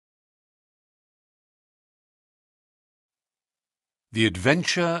The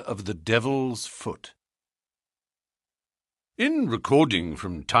Adventure of the Devil's Foot. In recording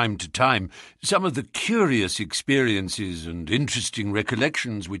from time to time some of the curious experiences and interesting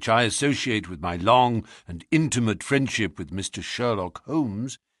recollections which I associate with my long and intimate friendship with Mr. Sherlock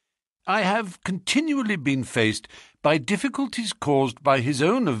Holmes, I have continually been faced by difficulties caused by his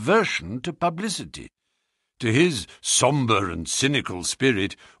own aversion to publicity. To his sombre and cynical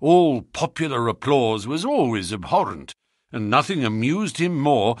spirit, all popular applause was always abhorrent, and nothing amused him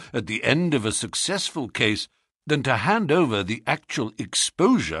more at the end of a successful case than to hand over the actual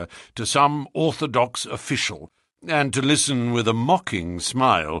exposure to some orthodox official, and to listen with a mocking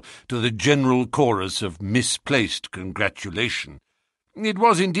smile to the general chorus of misplaced congratulation. It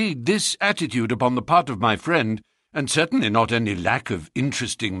was indeed this attitude upon the part of my friend, and certainly not any lack of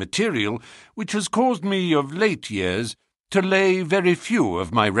interesting material, which has caused me of late years to lay very few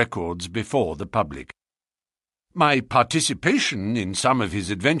of my records before the public. My participation in some of his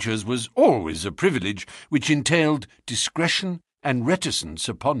adventures was always a privilege which entailed discretion and reticence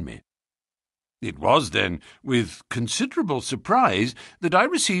upon me. It was, then, with considerable surprise that I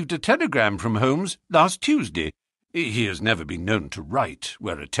received a telegram from Holmes last Tuesday. He has never been known to write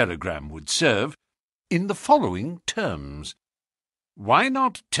where a telegram would serve, in the following terms: "Why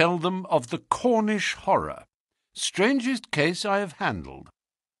not tell them of the Cornish horror? Strangest case I have handled."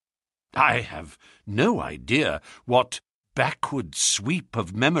 I have no idea what backward sweep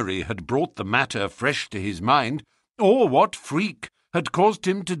of memory had brought the matter fresh to his mind, or what freak had caused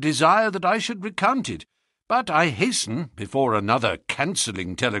him to desire that I should recount it, but I hasten, before another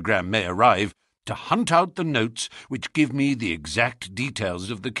cancelling telegram may arrive, to hunt out the notes which give me the exact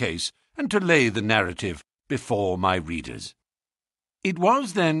details of the case, and to lay the narrative before my readers. It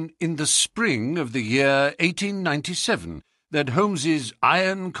was, then, in the spring of the year 1897 that Holmes's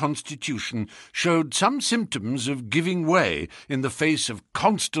iron constitution showed some symptoms of giving way in the face of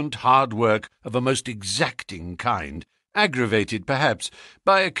constant hard work of a most exacting kind, aggravated, perhaps,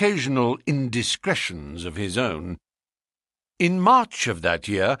 by occasional indiscretions of his own. In March of that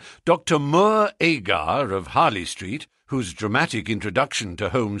year, Dr. Agar of Harley Street, whose dramatic introduction to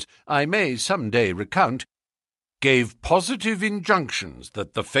Holmes I may some day recount, gave positive injunctions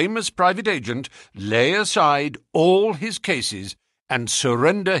that the famous private agent lay aside all his cases and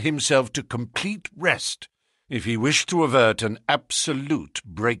surrender himself to complete rest if he wished to avert an absolute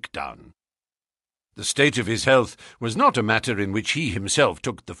breakdown. The state of his health was not a matter in which he himself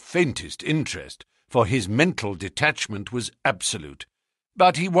took the faintest interest, for his mental detachment was absolute,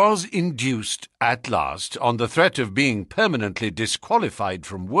 but he was induced at last, on the threat of being permanently disqualified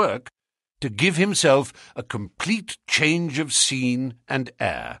from work, to give himself a complete change of scene and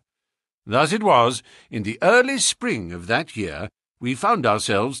air. Thus it was, in the early spring of that year, we found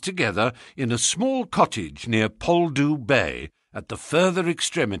ourselves together in a small cottage near Poldhu Bay, at the further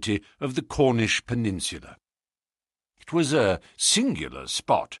extremity of the Cornish peninsula. It was a singular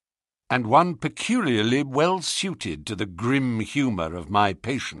spot, and one peculiarly well suited to the grim humour of my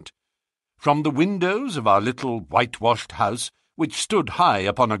patient. From the windows of our little whitewashed house, which stood high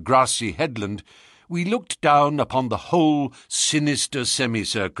upon a grassy headland, we looked down upon the whole sinister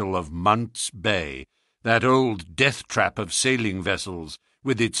semicircle of Mounts Bay, that old death-trap of sailing vessels,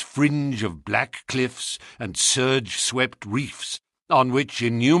 with its fringe of black cliffs and surge-swept reefs, on which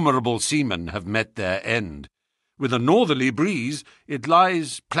innumerable seamen have met their end. With a northerly breeze, it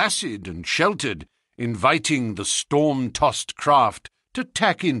lies placid and sheltered, inviting the storm-tossed craft to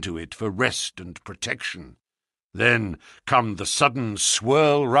tack into it for rest and protection. Then come the sudden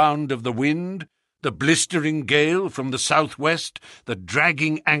swirl round of the wind, the blistering gale from the southwest, the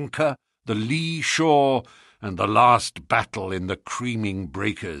dragging anchor, the lee shore, and the last battle in the creaming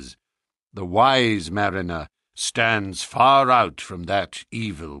breakers. The wise mariner stands far out from that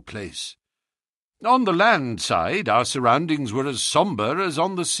evil place. On the land side, our surroundings were as sombre as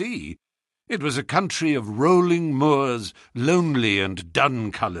on the sea. It was a country of rolling moors, lonely and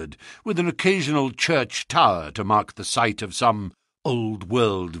dun-coloured, with an occasional church tower to mark the site of some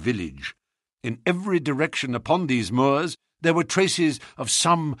old-world village. In every direction upon these moors there were traces of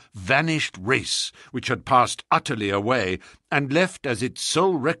some vanished race which had passed utterly away, and left as its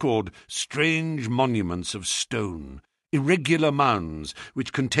sole record strange monuments of stone, irregular mounds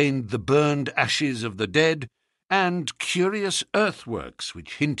which contained the burned ashes of the dead, and curious earthworks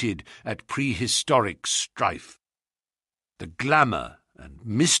which hinted at prehistoric strife. The glamour and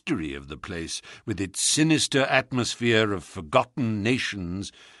mystery of the place, with its sinister atmosphere of forgotten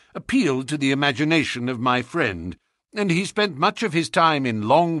nations, appealed to the imagination of my friend, and he spent much of his time in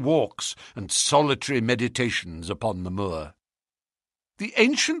long walks and solitary meditations upon the moor. The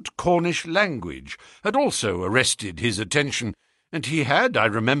ancient Cornish language had also arrested his attention, and he had, I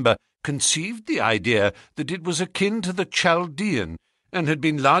remember, conceived the idea that it was akin to the Chaldean, and had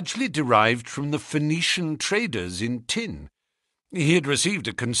been largely derived from the Phoenician traders in tin. He had received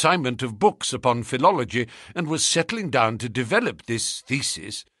a consignment of books upon philology, and was settling down to develop this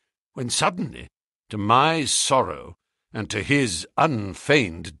thesis, when suddenly, to my sorrow, and to his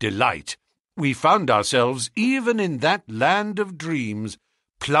unfeigned delight, we found ourselves, even in that land of dreams,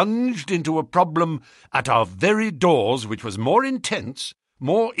 plunged into a problem at our very doors which was more intense,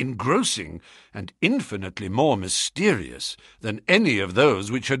 more engrossing, and infinitely more mysterious than any of those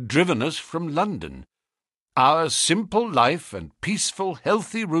which had driven us from London. Our simple life and peaceful,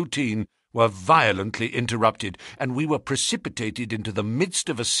 healthy routine were violently interrupted, and we were precipitated into the midst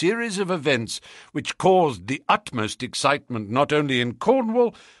of a series of events which caused the utmost excitement not only in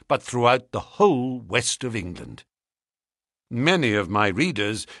Cornwall, but throughout the whole west of England. Many of my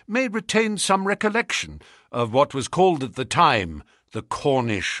readers may retain some recollection of what was called at the time the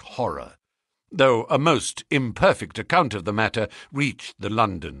Cornish horror, though a most imperfect account of the matter reached the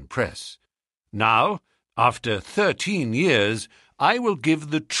London press. Now, after 13 years, I will give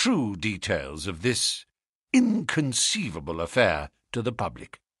the true details of this inconceivable affair to the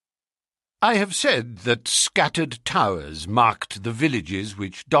public. I have said that scattered towers marked the villages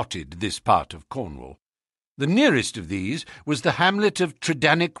which dotted this part of Cornwall. The nearest of these was the hamlet of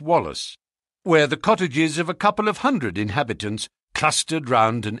Tregennis, where the cottages of a couple of 100 inhabitants clustered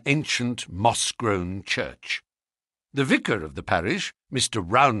round an ancient moss-grown church. The vicar of the parish, Mr.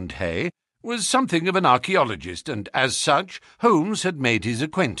 Roundhay, was something of an archaeologist, and as such Holmes had made his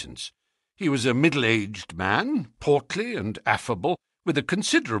acquaintance. He was a middle-aged man, portly and affable, with a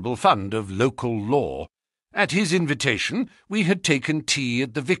considerable fund of local lore. At his invitation we had taken tea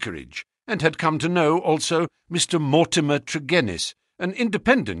at the vicarage, and had come to know also Mr. Mortimer Tregennis, an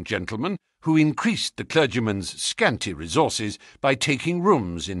independent gentleman who increased the clergyman's scanty resources by taking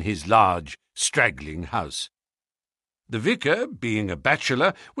rooms in his large, straggling house. The vicar, being a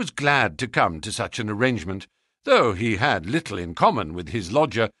bachelor, was glad to come to such an arrangement, though he had little in common with his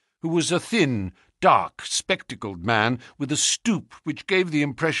lodger, who was a thin, dark, spectacled man with a stoop which gave the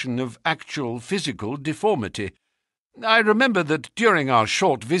impression of actual physical deformity. I remember that during our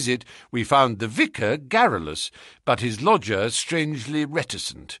short visit we found the vicar garrulous, but his lodger strangely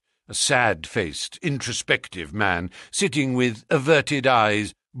reticent, a sad-faced, introspective man, sitting with averted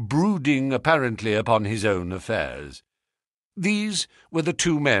eyes, brooding apparently upon his own affairs. These were the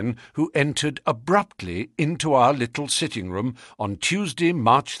two men who entered abruptly into our little sitting-room on Tuesday,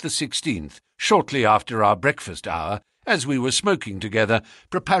 March the 16th, shortly after our breakfast hour, as we were smoking together,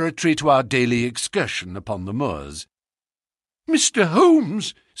 preparatory to our daily excursion upon the moors. "Mr.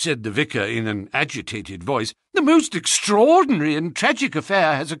 Holmes," said the vicar in an agitated voice, "the most extraordinary and tragic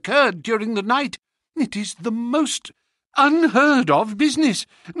affair has occurred during the night. It is the most unheard-of business.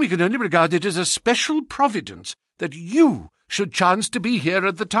 We can only regard it as a special providence that you should chance to be here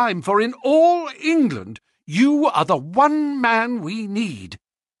at the time, for in all England you are the one man we need."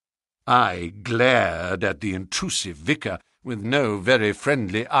 I glared at the intrusive vicar with no very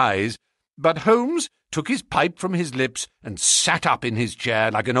friendly eyes, but Holmes took his pipe from his lips and sat up in his chair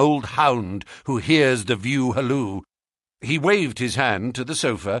like an old hound who hears the view halloo. He waved his hand to the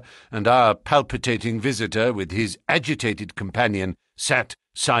sofa, and our palpitating visitor with his agitated companion sat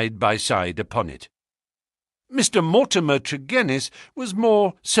side by side upon it. Mr. Mortimer Tregennis was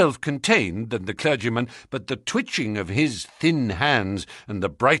more self-contained than the clergyman, but the twitching of his thin hands and the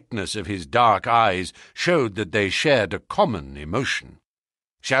brightness of his dark eyes showed that they shared a common emotion.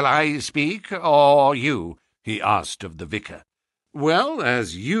 "Shall I speak, or you?" he asked of the vicar. "Well,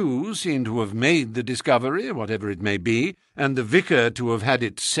 as you seem to have made the discovery, whatever it may be, and the vicar to have had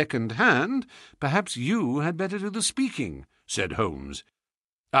it second-hand, perhaps you had better do the speaking," said Holmes.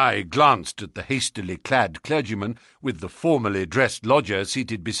 I glanced at the hastily clad clergyman with the formally dressed lodger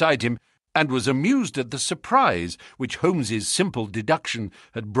seated beside him, and was amused at the surprise which Holmes's simple deduction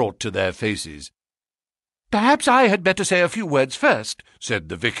had brought to their faces. "Perhaps I had better say a few words first," said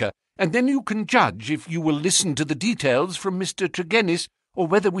the vicar, "and then you can judge if you will listen to the details from Mr. Tregennis, or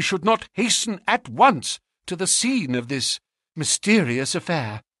whether we should not hasten at once to the scene of this mysterious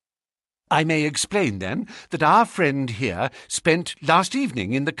affair. I may explain, then, that our friend here spent last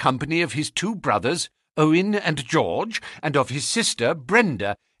evening in the company of his two brothers, Owen and George, and of his sister,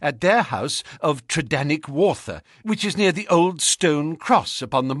 Brenda, at their house of Tregennis, which is near the old stone cross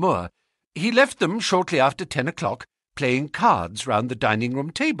upon the moor. He left them shortly after 10 o'clock, playing cards round the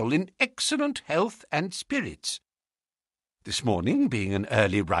dining-room table in excellent health and spirits. This morning, being an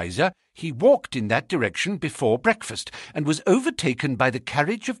early riser, he walked in that direction before breakfast, and was overtaken by the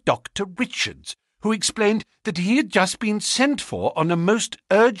carriage of Dr. Richards, who explained that he had just been sent for on a most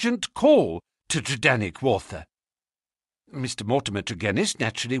urgent call to Tregennis. Mr. Mortimer Tregennis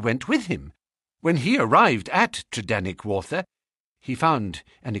naturally went with him. When he arrived at Tregennis, he found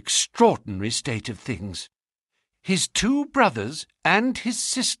an extraordinary state of things. His 2 brothers and his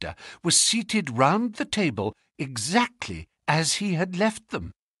sister were seated round the table exactly as he had left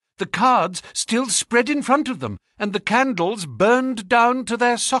them, the cards still spread in front of them, and the candles burned down to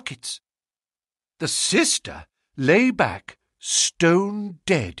their sockets. The sister lay back, stone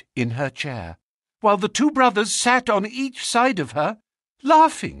dead in her chair, while the 2 brothers sat on each side of her,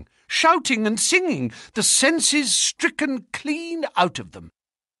 laughing, shouting and singing, the senses stricken clean out of them.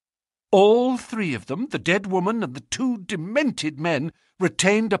 All 3 of them, the dead woman and the 2 demented men,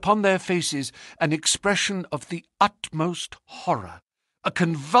 retained upon their faces an expression of the utmost horror, a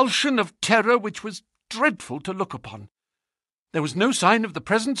convulsion of terror which was dreadful to look upon. There was no sign of the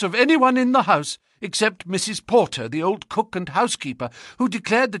presence of anyone in the house, except Mrs. Porter, the old cook and housekeeper, who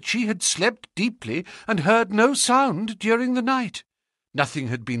declared that she had slept deeply and heard no sound during the night. Nothing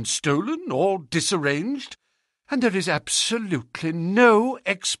had been stolen or disarranged, and there is absolutely no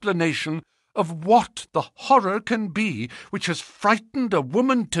explanation of what the horror can be which has frightened a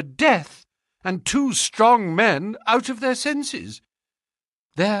woman to death and 2 strong men out of their senses.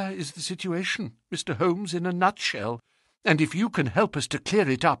 There is the situation, Mr. Holmes, in a nutshell, and if you can help us to clear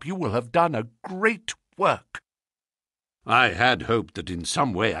it up, you will have done a great work." I had hoped that in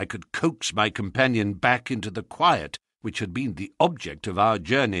some way I could coax my companion back into the quiet which had been the object of our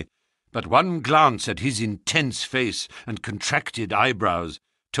journey, but one glance at his intense face and contracted eyebrows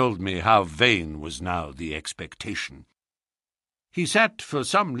told me how vain was now the expectation. He sat for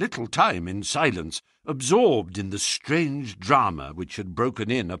some little time in silence, absorbed in the strange drama which had broken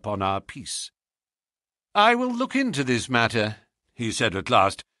in upon our peace. "I will look into this matter," he said at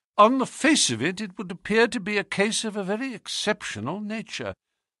last. "On the face of it, it would appear to be a case of a very exceptional nature.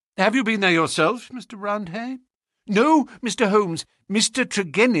 Have you been there yourself, Mr. Roundhay?" "No, Mr. Holmes. Mr.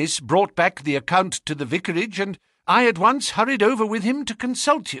 Tregennis brought back the account to the vicarage, and I at once hurried over with him to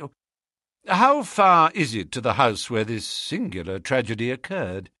consult you." "How far is it to the house where this singular tragedy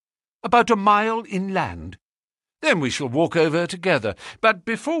occurred?" "About a mile inland." "Then we shall walk over together. But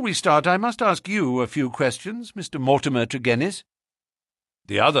before we start, I must ask you a few questions, Mr. Mortimer Tregennis."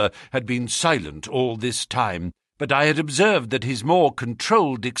 The other had been silent all this time, but I had observed that his more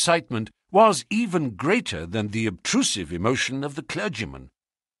controlled excitement was even greater than the obtrusive emotion of the clergyman.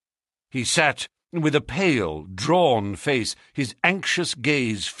 He sat with a pale, drawn face, his anxious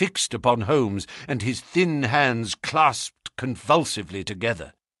gaze fixed upon Holmes, and his thin hands clasped convulsively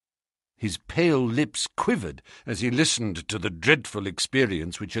together. His pale lips quivered as he listened to the dreadful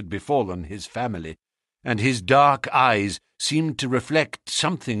experience which had befallen his family, and his dark eyes seemed to reflect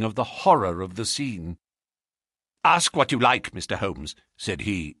something of the horror of the scene. "Ask what you like, Mr. Holmes," said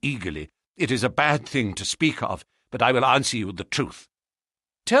he eagerly. "It is a bad thing to speak of, but I will answer you the truth."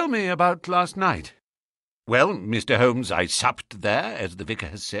 "Tell me about last night." "Well, Mr. Holmes, I supped there, as the vicar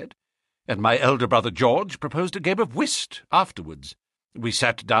has said, and my elder brother George proposed a game of whist afterwards. We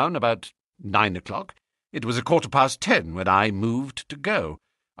sat down about 9 o'clock. It was 10:15 when I moved to go.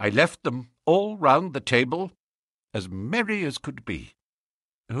 I left them all round the table, as merry as could be."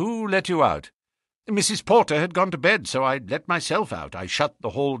 "Who let you out?" "Mrs. Porter had gone to bed, so I let myself out. I shut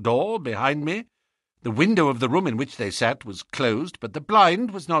the hall door behind me. The window of the room in which they sat was closed, but the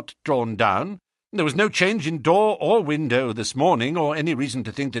blind was not drawn down. There was no change in door or window this morning, or any reason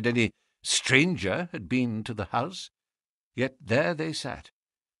to think that any stranger had been to the house. Yet there they sat,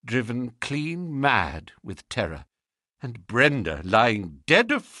 driven clean mad with terror, and Brenda lying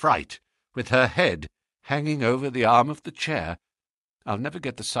dead of fright, with her head hanging over the arm of the chair. I'll never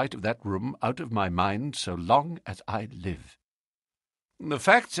get the sight of that room out of my mind so long as I live." "The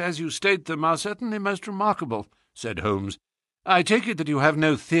facts, as you state them, are certainly most remarkable," said Holmes. "I take it that you have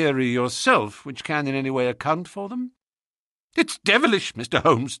no theory yourself which can in any way account for them?" "It's devilish, Mr.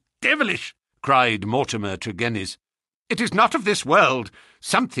 Holmes, devilish!" cried Mortimer Tregennis. "It is not of this world.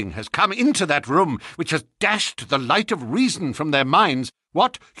 Something has come into that room which has dashed the light of reason from their minds.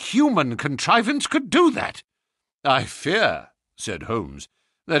 What human contrivance could do that?" "I fear," said Holmes,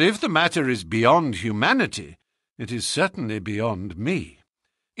 "that if the matter is beyond humanity, it is certainly beyond me.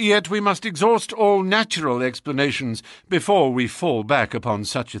 Yet we must exhaust all natural explanations before we fall back upon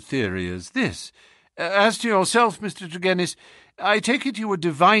such a theory as this. As to yourself, Mr. Tregennis, I take it you were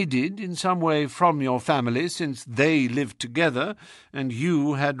divided in some way from your family, since they lived together and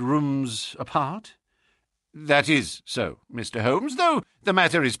you had rooms apart?" "That is so, Mr. Holmes, though the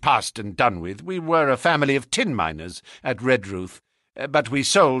matter is past and done with. We were a family of tin miners at Redruth, but we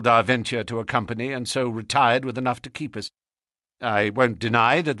sold our venture to a company and so retired with enough to keep us. I won't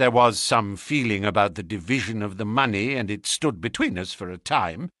deny that there was some feeling about the division of the money, and it stood between us for a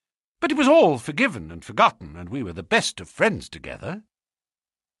time, but it was all forgiven and forgotten, and we were the best of friends together.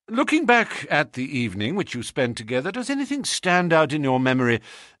 Looking back at the evening which you spent together, does anything stand out in your memory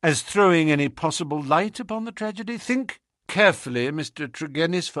as throwing any possible light upon the tragedy? Think carefully, Mr.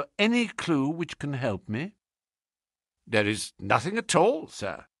 Tregennis, for any clue which can help me. There is nothing at all,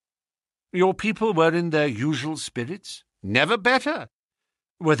 sir. Your people were in their usual spirits? Never better.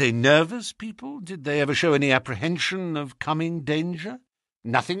 Were they nervous people? Did they ever show any apprehension of coming danger?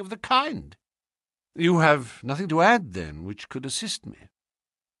 Nothing of the kind. You have nothing to add, then, which could assist me.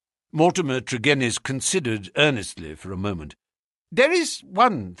 Mortimer Tregennis considered earnestly for a moment. "There is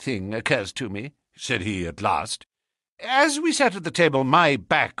one thing occurs to me," said he at last. "As we sat at the table, my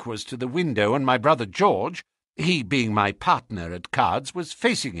back was to the window, and my brother George, he being my partner at cards, was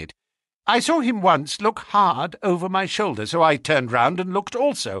facing it. I saw him once look hard over my shoulder, so I turned round and looked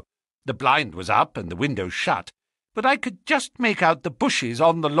also. The blind was up and the window shut, but I could just make out the bushes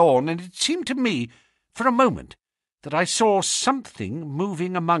on the lawn, and it seemed to me, for a moment, that I saw something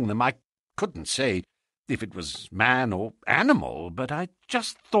moving among them. I couldn't say if it was man or animal, but I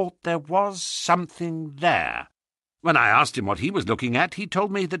just thought there was something there. When I asked him what he was looking at, he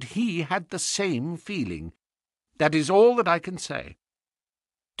told me that he had the same feeling. That is all that I can say."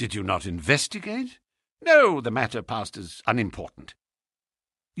 "Did you not investigate?" "No, the matter passed as unimportant."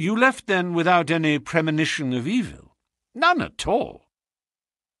 "You left, then, without any premonition of evil?" "None at all."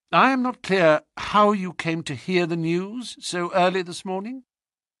 "I am not clear how you came to hear the news so early this morning?"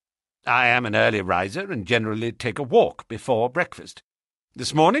 "I am an early riser, and generally take a walk before breakfast.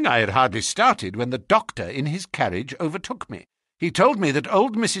 This morning I had hardly started when the doctor in his carriage overtook me. He told me that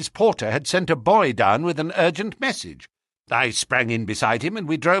old Mrs. Porter had sent a boy down with an urgent message. I sprang in beside him, and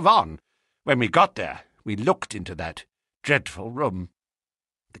we drove on. When we got there, we looked into that dreadful room.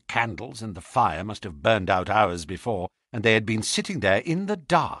 The candles and the fire must have burned out hours before, and they had been sitting there in the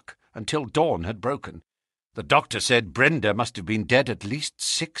dark until dawn had broken. The doctor said Brenda must have been dead at least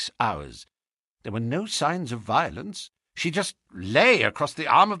 6 hours. There were no signs of violence. She just lay across the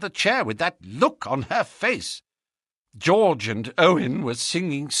arm of the chair with that look on her face. George and Owen were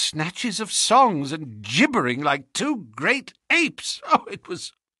singing snatches of songs and gibbering like two great apes. Oh, it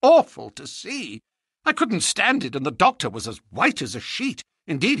was awful to see. I couldn't stand it, and the doctor was as white as a sheet.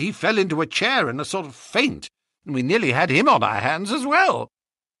 Indeed, he fell into a chair in a sort of faint, and we nearly had him on our hands as well."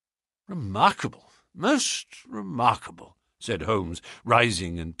 "Remarkable, most remarkable," said Holmes,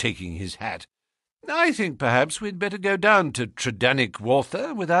 rising and taking his hat. "I think perhaps we'd better go down to Tregennis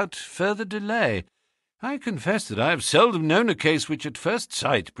Walther without further delay. I confess that I have seldom known a case which at first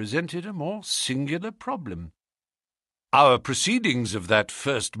sight presented a more singular problem." Our proceedings of that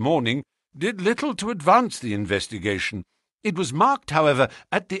first morning did little to advance the investigation. It was marked, however,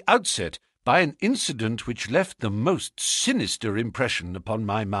 at the outset by an incident which left the most sinister impression upon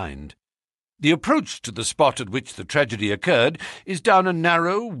my mind. The approach to the spot at which the tragedy occurred is down a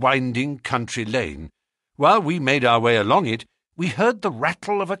narrow, winding country lane. While we made our way along it, we heard the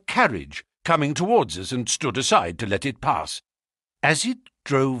rattle of a carriage coming towards us and stood aside to let it pass. As it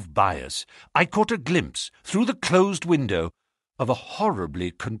drove by us, I caught a glimpse, through the closed window, of a horribly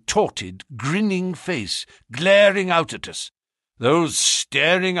contorted, grinning face glaring out at us. Those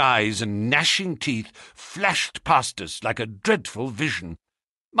staring eyes and gnashing teeth flashed past us like a dreadful vision.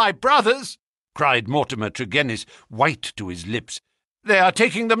 "My brothers!" cried Mortimer Tregennis, white to his lips. "They are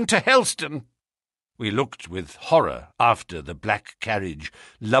taking them to Helston." We looked with horror after the black carriage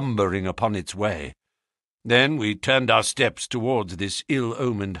lumbering upon its way. Then we turned our steps towards this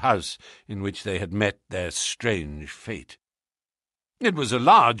ill-omened house in which they had met their strange fate. It was a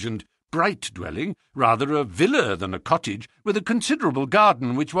large and bright dwelling, rather a villa than a cottage, with a considerable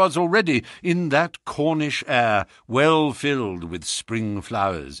garden which was already, in that Cornish air, well filled with spring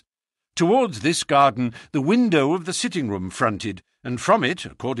flowers. Towards this garden the window of the sitting-room fronted, and from it,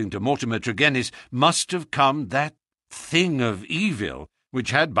 according to Mortimer Tregennis, must have come that thing of evil which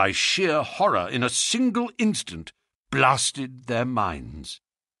had by sheer horror in a single instant blasted their minds.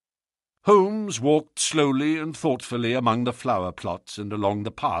 Holmes walked slowly and thoughtfully among the flower plots and along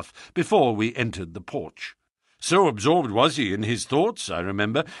the path before we entered the porch. So absorbed was he in his thoughts, I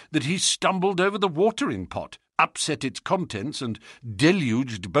remember, that he stumbled over the watering-pot, upset its contents, and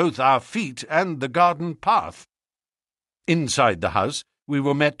deluged both our feet and the garden path. Inside the house we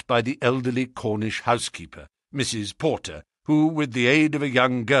were met by the elderly Cornish housekeeper, Mrs. Porter, who, with the aid of a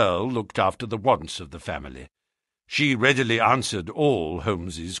young girl, looked after the wants of the family. She readily answered all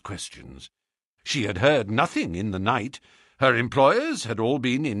Holmes's questions. She had heard nothing in the night. Her employers had all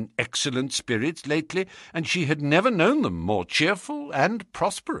been in excellent spirits lately, and she had never known them more cheerful and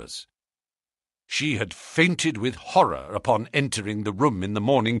prosperous. She had fainted with horror upon entering the room in the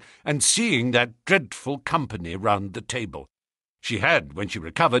morning and seeing that dreadful company round the table. She had, when she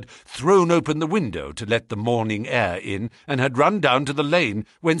recovered, thrown open the window to let the morning air in, and had run down to the lane,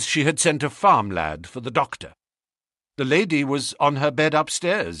 whence she had sent a farm lad for the doctor. The lady was on her bed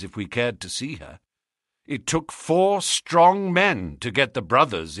upstairs, if we cared to see her. It took 4 strong men to get the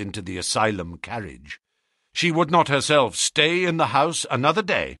brothers into the asylum carriage. She would not herself stay in the house another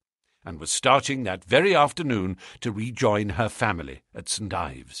day, and was starting that very afternoon to rejoin her family at St.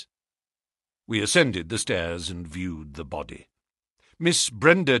 Ives. We ascended the stairs and viewed the body. Miss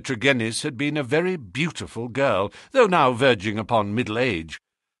Brenda Tregennis had been a very beautiful girl, though now verging upon middle age.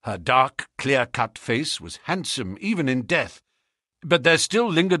 Her dark, clear-cut face was handsome even in death, but there still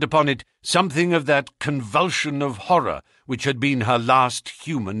lingered upon it something of that convulsion of horror which had been her last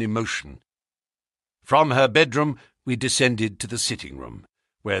human emotion. From her bedroom we descended to the sitting-room,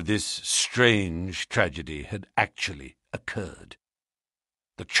 where this strange tragedy had actually occurred.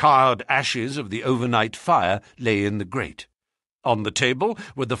 The charred ashes of the overnight fire lay in the grate. On the table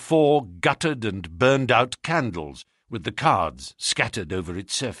were the 4 guttered and burned-out candles, with the cards scattered over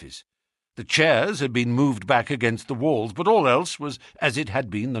its surface. The chairs had been moved back against the walls, but all else was as it had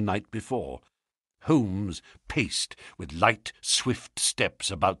been the night before. Holmes paced with light, swift steps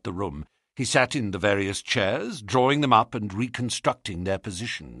about the room. He sat in the various chairs, drawing them up and reconstructing their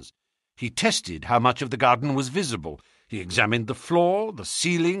positions. He tested how much of the garden was visible. He examined the floor, the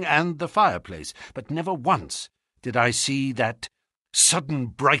ceiling, and the fireplace, but never once did I see that sudden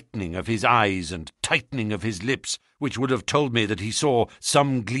brightening of his eyes and tightening of his lips, which would have told me that he saw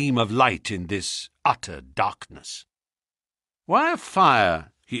some gleam of light in this utter darkness. "Why a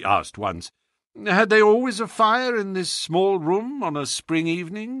fire?" he asked once. "Had they always a fire in this small room on a spring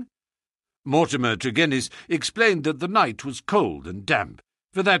evening?" Mortimer Tregennis explained that the night was cold and damp.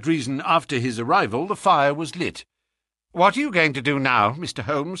 For that reason, after his arrival, the fire was lit. "What are you going to do now, Mr.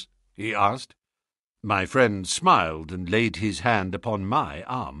 Holmes?" he asked. My friend smiled and laid his hand upon my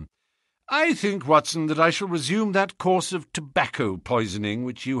arm. "I think, Watson, that I shall resume that course of tobacco poisoning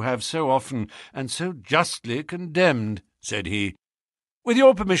which you have so often and so justly condemned," said he. "With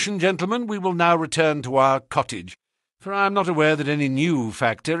your permission, gentlemen, we will now return to our cottage, for I am not aware that any new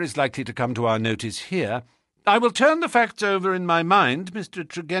factor is likely to come to our notice here. I will turn the facts over in my mind, Mr.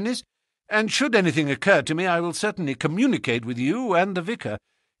 Tregennis, and should anything occur to me, I will certainly communicate with you and the vicar.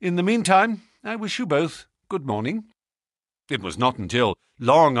 In the meantime, I wish you both good morning." It was not until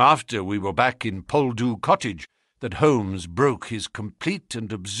long after we were back in Poldhu cottage that Holmes broke his complete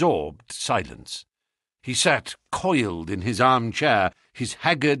and absorbed silence. He sat coiled in his armchair, his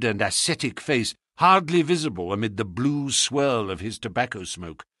haggard and ascetic face hardly visible amid the blue swirl of his tobacco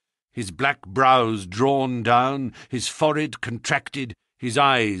smoke, his black brows drawn down, his forehead contracted, his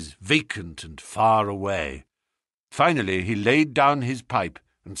eyes vacant and far away. Finally he laid down his pipe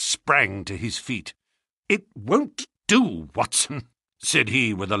and sprang to his feet. "It won't do, Watson," said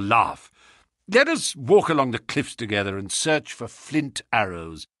he with a laugh. "Let us walk along the cliffs together and search for flint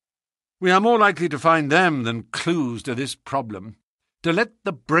arrows. We are more likely to find them than clues to this problem. To let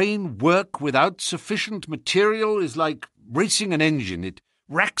the brain work without sufficient material is like racing an engine. It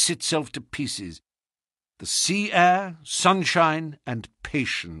racks itself to pieces. The sea air, sunshine, and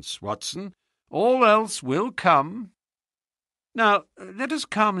patience, Watson. All else will come. Now, let us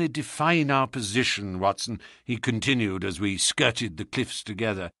calmly define our position, Watson," he continued as we skirted the cliffs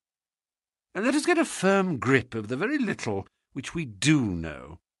together. "And let us get a firm grip of the very little which we do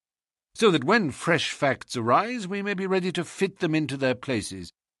know, so that when fresh facts arise we may be ready to fit them into their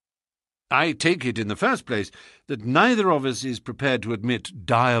places. I take it, in the first place, that neither of us is prepared to admit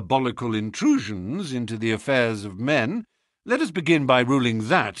diabolical intrusions into the affairs of men. Let us begin by ruling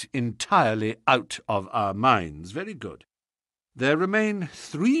that entirely out of our minds. Very good. There remain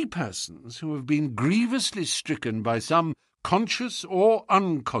 3 persons who have been grievously stricken by some conscious or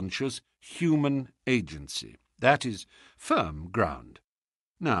unconscious human agency. That is firm ground.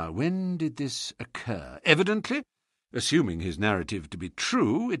 Now, when did this occur? Evidently, assuming his narrative to be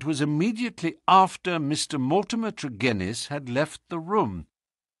true, it was immediately after Mr. Mortimer Tregennis had left the room.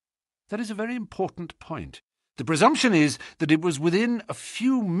 That is a very important point. The presumption is that it was within a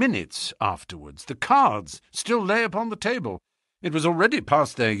few minutes afterwards. The cards still lay upon the table. It was already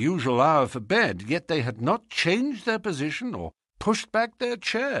past their usual hour for bed, yet they had not changed their position or pushed back their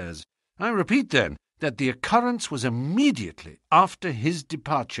chairs. I repeat, then, that the occurrence was immediately after his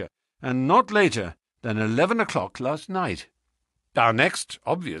departure, and not later than 11 o'clock last night. Our next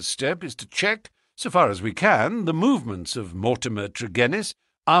obvious step is to check so far as we can, the movements of Mortimer Tregennis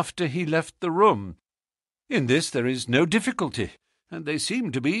after he left the room. In this there is no difficulty, and they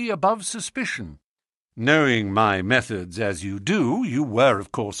seem to be above suspicion. Knowing my methods as you do, you were,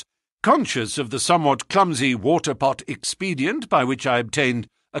 of course, conscious of the somewhat clumsy water-pot expedient by which I obtained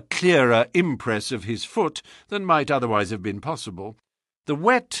a clearer impress of his foot than might otherwise have been possible. The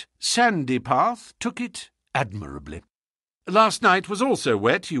wet, sandy path took it admirably. Last night was also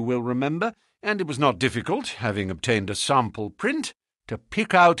wet, you will remember, and it was not difficult, having obtained a sample print, to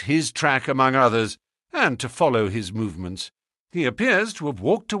pick out his track among others, and to follow his movements. He appears to have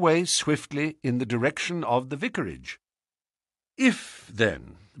walked away swiftly in the direction of the vicarage. If,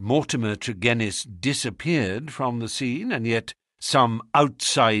 then, Mortimer Tregennis disappeared from the scene, and yet some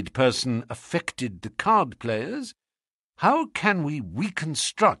outside person affected the card-players, how can we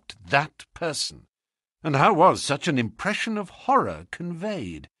reconstruct that person? And how was such an impression of horror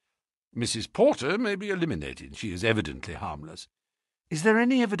conveyed? Mrs. Porter may be eliminated. She is evidently harmless. Is there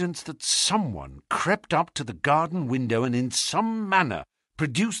any evidence that someone crept up to the garden window and in some manner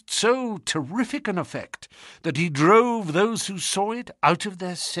produced so terrific an effect that he drove those who saw it out of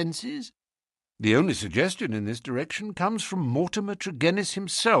their senses? The only suggestion in this direction comes from Mortimer Tregennis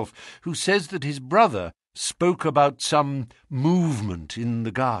himself, who says that his brother spoke about some movement in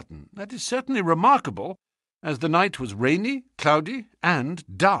the garden. That is certainly remarkable, as the night was rainy, cloudy, and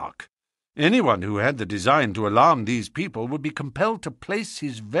dark. Anyone who had the design to alarm these people would be compelled to place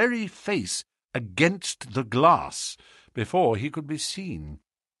his very face against the glass before he could be seen.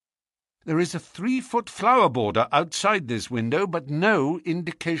 There is a 3-foot flower border outside this window, but no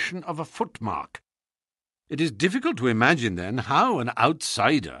indication of a footmark. It is difficult to imagine, then, how an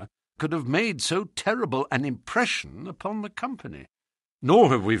outsider could have made so terrible an impression upon the company. Nor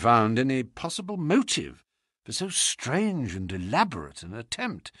have we found any possible motive for so strange and elaborate an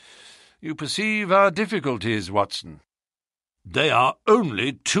attempt. You perceive our difficulties, Watson. They are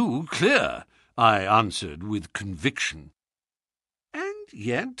only too clear, I answered with conviction. And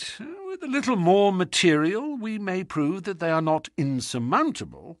yet, with a little more material, we may prove that they are not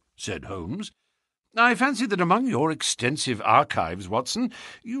insurmountable, said Holmes. I fancy that among your extensive archives, Watson,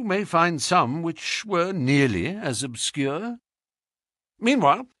 you may find some which were nearly as obscure.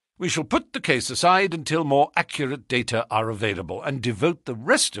 Meanwhile, we shall put the case aside until more accurate data are available, and devote the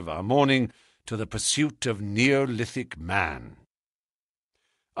rest of our morning to the pursuit of Neolithic man.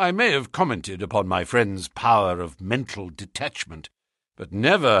 I may have commented upon my friend's power of mental detachment, but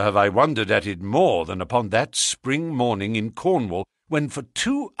never have I wondered at it more than upon that spring morning in Cornwall, when for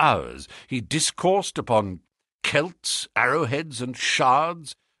 2 hours he discoursed upon celts, arrowheads, and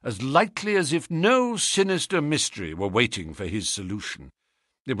shards, as lightly as if no sinister mystery were waiting for his solution.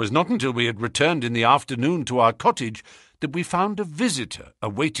 It was not until we had returned in the afternoon to our cottage that we found a visitor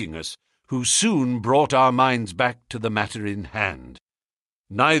awaiting us, who soon brought our minds back to the matter in hand.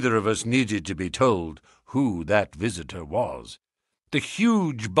 Neither of us needed to be told who that visitor was. The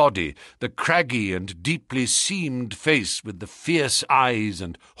huge body, the craggy and deeply seamed face with the fierce eyes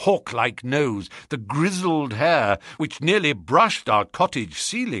and hawk-like nose, the grizzled hair which nearly brushed our cottage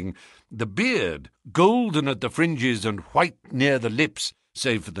ceiling, the beard, golden at the fringes and white near the lips,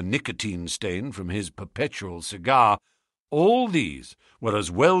 save for the nicotine stain from his perpetual cigar, all these were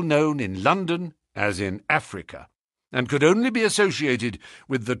as well known in London as in Africa, and could only be associated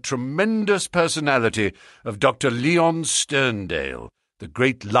with the tremendous personality of Dr. Leon Sterndale, the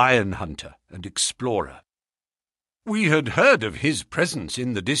great lion hunter and explorer. We had heard of his presence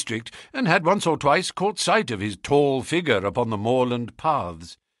in the district, and had once or twice caught sight of his tall figure upon the moorland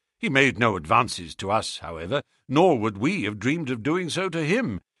paths. He made no advances to us, however, nor would we have dreamed of doing so to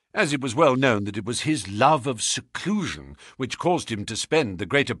him, as it was well known that it was his love of seclusion which caused him to spend the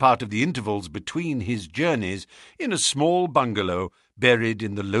greater part of the intervals between his journeys in a small bungalow buried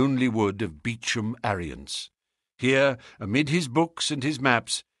in the lonely wood of Beecham Ariance. Here, amid his books and his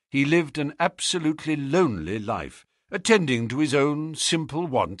maps, he lived an absolutely lonely life, attending to his own simple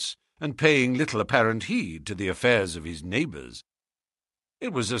wants and paying little apparent heed to the affairs of his neighbours.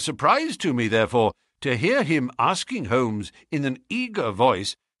 It was a surprise to me, therefore, to hear him asking Holmes in an eager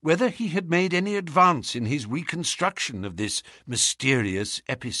voice whether he had made any advance in his reconstruction of this mysterious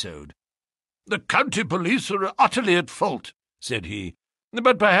episode. "The county police are utterly at fault," said he,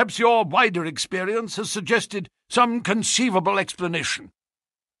 "but perhaps your wider experience has suggested some conceivable explanation.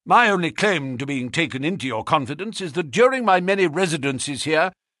 My only claim to being taken into your confidence is that during my many residences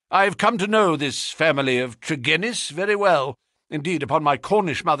here I have come to know this family of Tregennis very well. Indeed, upon my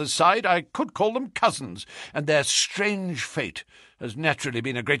Cornish mother's side, I could call them cousins, and their strange fate has naturally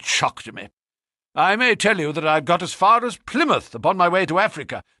been a great shock to me. I may tell you that I've got as far as Plymouth upon my way to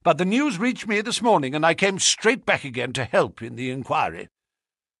Africa, but the news reached me this morning, and I came straight back again to help in the inquiry."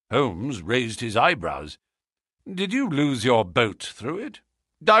 Holmes raised his eyebrows. "Did you lose your boat through it?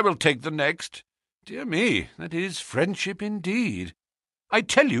 I will take the next. Dear me, that is friendship indeed. I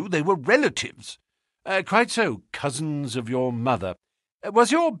tell you they were relatives." "Quite so, cousins of your mother.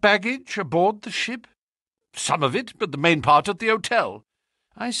 Was your baggage aboard the ship?" "Some of it, but the main part at the hotel."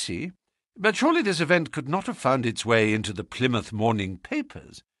 "I see. But surely this event could not have found its way into the Plymouth morning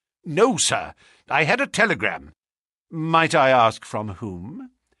papers?" "No, sir. I had a telegram." "Might I ask from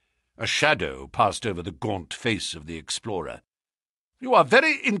whom?" A shadow passed over the gaunt face of the explorer. "You are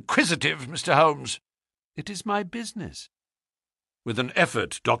very inquisitive, Mr. Holmes." "It is my business." With an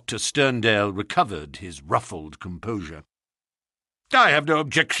effort, Dr. Sterndale recovered his ruffled composure. "I have no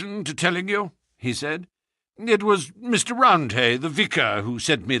objection to telling you," he said. "It was Mr. Roundhay, the vicar, who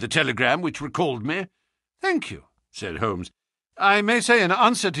sent me the telegram which recalled me." "Thank you," said Holmes. "I may say in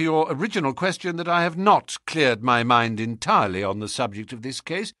answer to your original question that I have not cleared my mind entirely on the subject of this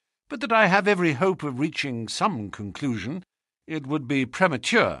case, but that I have every hope of reaching some conclusion. It would be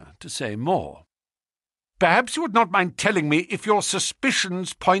premature to say more." "Perhaps you would not mind telling me if your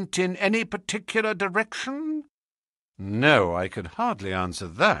suspicions point in any particular direction?" "No, I could hardly answer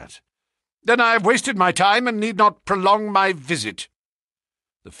that." "Then I have wasted my time and need not prolong my visit."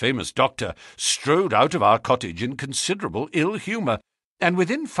 The famous doctor strode out of our cottage in considerable ill-humour, and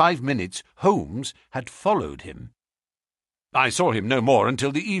within 5 minutes Holmes had followed him. I saw him no more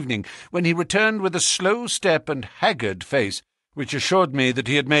until the evening, when he returned with a slow step and haggard face, which assured me that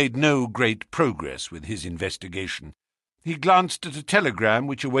he had made no great progress with his investigation. He glanced at a telegram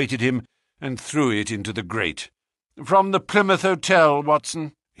which awaited him and threw it into the grate. "From the Plymouth Hotel,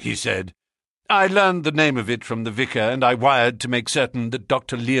 Watson," he said. "I learned the name of it from the vicar, and I wired to make certain that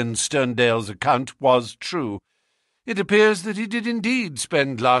Dr. Leon Sterndale's account was true. It appears that he did indeed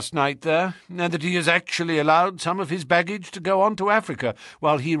spend last night there, and that he has actually allowed some of his baggage to go on to Africa,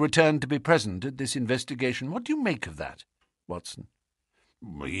 while he returned to be present at this investigation. What do you make of that, Watson?"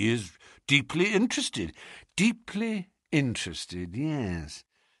 "He is deeply interested." "Deeply interested, yes.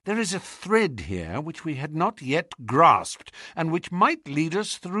 There is a thread here which we had not yet grasped, and which might lead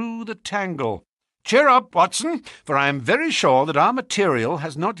us through the tangle. Cheer up, Watson, for I am very sure that our material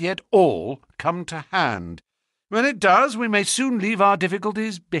has not yet all come to hand. When it does, we may soon leave our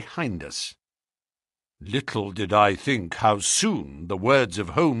difficulties behind us." Little did I think how soon the words of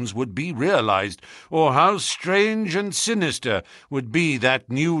Holmes would be realized, or how strange and sinister would be that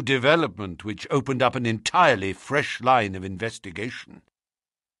new development which opened up an entirely fresh line of investigation.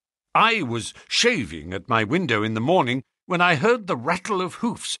 I was shaving at my window in the morning when I heard the rattle of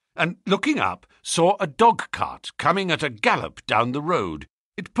hoofs, and, looking up, saw a dog-cart coming at a gallop down the road.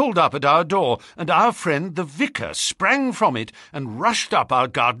 It pulled up at our door, and our friend the vicar sprang from it and rushed up our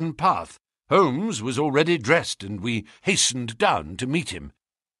garden path. Holmes was already dressed, and we hastened down to meet him.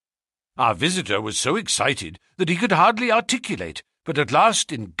 Our visitor was so excited that he could hardly articulate, but at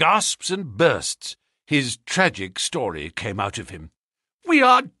last, in gasps and bursts, his tragic story came out of him. "We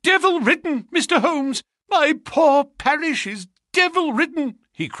are devil-ridden, Mr. Holmes! My poor parish is devil-ridden!"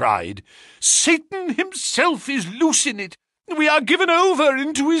 he cried. "Satan himself is loose in it. We are given over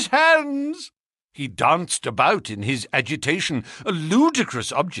into his hands." He danced about in his agitation, a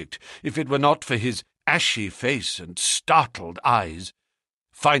ludicrous object, if it were not for his ashy face and startled eyes.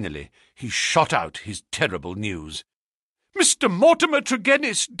 Finally, he shot out his terrible news. "Mr. Mortimer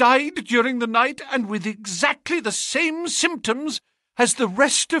Tregennis died during the night, and with exactly the same symptoms as the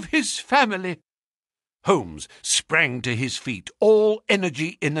rest of his family." Holmes sprang to his feet, all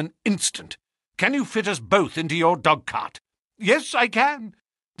energy in an instant. "Can you fit us both into your dog-cart?" "Yes, I can."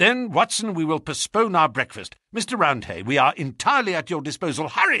 "Then, Watson, we will postpone our breakfast. Mr. Roundhay, we are entirely at your disposal.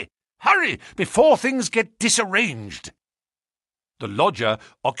 Hurry, hurry, before things get disarranged." The lodger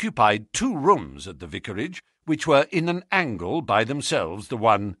occupied 2 rooms at the vicarage, which were in an angle by themselves, the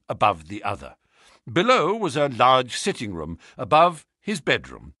one above the other. Below was a large sitting-room, above his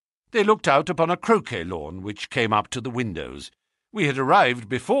bedroom. They looked out upon a croquet lawn which came up to the windows. We had arrived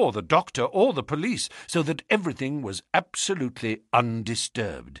before the doctor or the police, so that everything was absolutely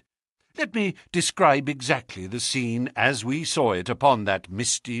undisturbed. Let me describe exactly the scene as we saw it upon that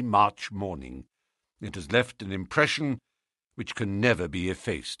misty March morning. It has left an impression which can never be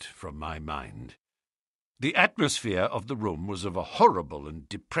effaced from my mind. The atmosphere of the room was of a horrible and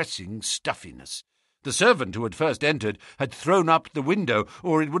depressing stuffiness. The servant who had first entered had thrown up the window,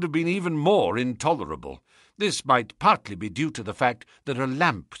 or it would have been even more intolerable. This might partly be due to the fact that a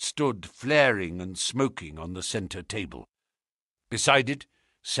lamp stood flaring and smoking on the centre table. Beside it,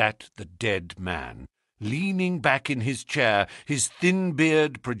 sat the dead man, leaning back in his chair, his thin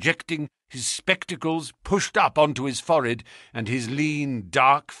beard projecting, his spectacles pushed up onto his forehead, and his lean,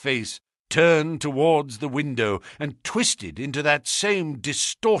 dark face turned towards the window and twisted into that same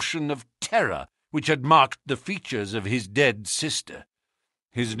distortion of terror which had marked the features of his dead sister.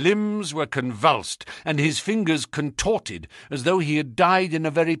 His limbs were convulsed, and his fingers contorted, as though he had died in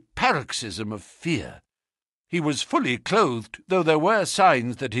a very paroxysm of fear. He was fully clothed, though there were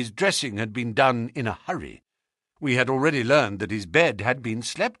signs that his dressing had been done in a hurry. We had already learned that his bed had been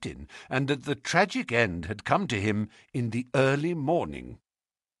slept in, and that the tragic end had come to him in the early morning.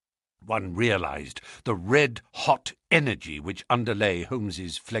 One realized the red-hot energy which underlay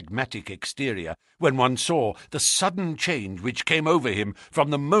Holmes's phlegmatic exterior when one saw the sudden change which came over him from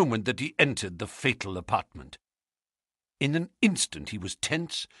the moment that he entered the fatal apartment. In an instant he was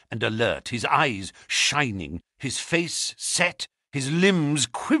tense and alert, his eyes shining, his face set, his limbs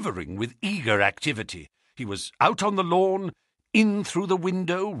quivering with eager activity. He was out on the lawn, in through the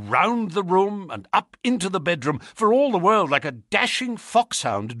window, round the room, and up into the bedroom, for all the world like a dashing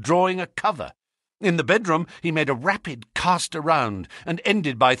foxhound drawing a cover. In the bedroom he made a rapid cast around, and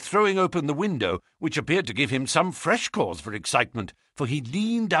ended by throwing open the window, which appeared to give him some fresh cause for excitement, for he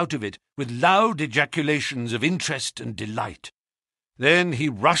leaned out of it with loud ejaculations of interest and delight. Then he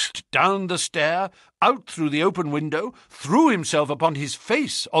rushed down the stair, out through the open window, threw himself upon his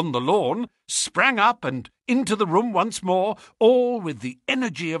face on the lawn, sprang up and into the room once more, all with the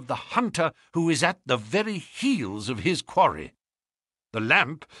energy of the hunter who is at the very heels of his quarry. The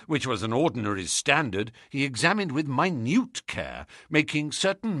lamp, which was an ordinary standard, he examined with minute care, making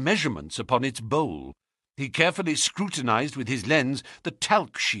certain measurements upon its bowl. He carefully scrutinized with his lens the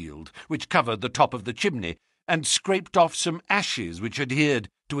talc shield which covered the top of the chimney, and scraped off some ashes which adhered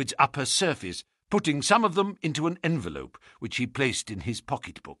to its upper surface, putting some of them into an envelope, which he placed in his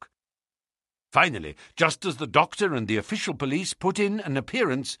pocket-book. Finally, just as the doctor and the official police put in an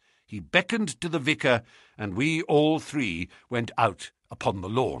appearance, he beckoned to the vicar, and we all three went out upon the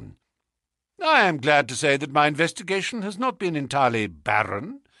lawn. "I am glad to say that my investigation has not been entirely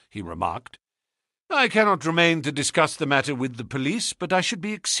barren," he remarked. "I cannot remain to discuss the matter with the police, but I should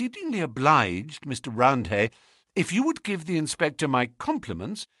be exceedingly obliged, Mr. Roundhay, if you would give the inspector my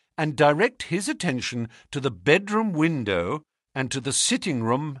compliments and direct his attention to the bedroom window and to the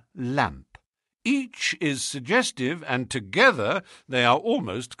sitting-room lamp. Each is suggestive, and together they are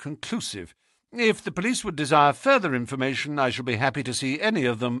almost conclusive. If the police would desire further information, I shall be happy to see any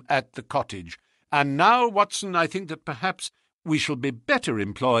of them at the cottage. And now, Watson, I think that perhaps we shall be better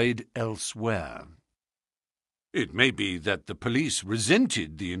employed elsewhere." It may be that the police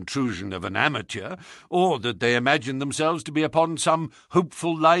resented the intrusion of an amateur, or that they imagined themselves to be upon some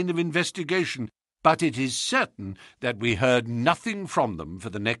hopeful line of investigation, but it is certain that we heard nothing from them for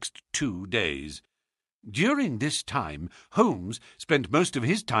the next 2 days. During this time, Holmes spent most of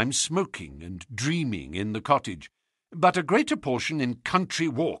his time smoking and dreaming in the cottage, but a greater portion in country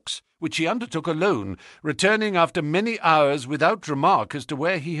walks, which he undertook alone, returning after many hours without remark as to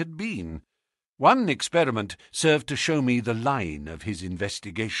where he had been. One experiment served to show me the line of his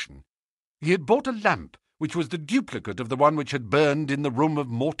investigation. He had bought a lamp which was the duplicate of the one which had burned in the room of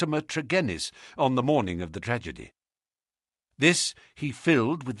Mortimer Tregennis on the morning of the tragedy. This he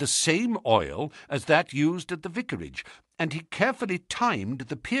filled with the same oil as that used at the vicarage, and he carefully timed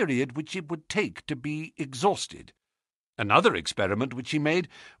the period which it would take to be exhausted. Another experiment which he made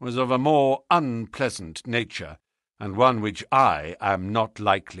was of a more unpleasant nature, and one which I am not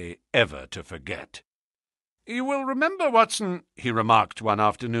likely ever to forget. "You will remember, Watson," he remarked one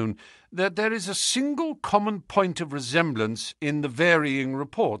afternoon, "that there is a single common point of resemblance in the varying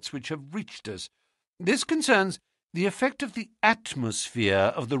reports which have reached us. This concerns the effect of the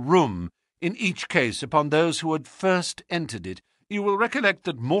atmosphere of the room in each case upon those who had first entered it. You will recollect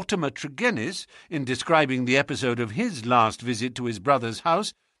that Mortimer Tregennis, in describing the episode of his last visit to his brother's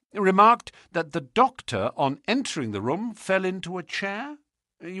house, remarked that the doctor, on entering the room, fell into a chair?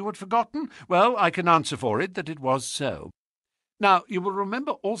 You had forgotten? Well, I can answer for it that it was so. Now, you will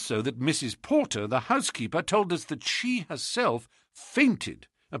remember also that Mrs. Porter, the housekeeper, told us that she herself fainted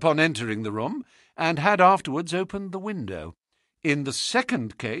upon entering the room, and had afterwards opened the window. In the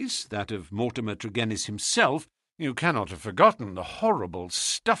second case, that of Mortimer Tregennis himself, you cannot have forgotten the horrible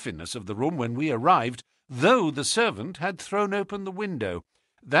stuffiness of the room when we arrived, though the servant had thrown open the window.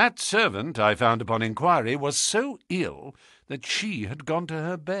 That servant, I found upon inquiry, was so ill that she had gone to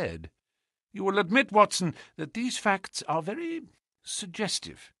her bed. You will admit, Watson, that these facts are very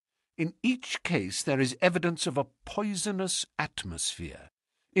suggestive. In each case there is evidence of a poisonous atmosphere.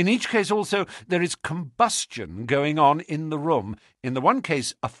 In each case also there is combustion going on in the room. In the one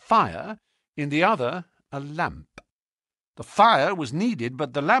case a fire, in the other a lamp. The fire was needed,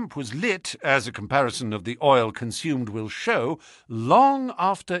 but the lamp was lit, as a comparison of the oil consumed will show, long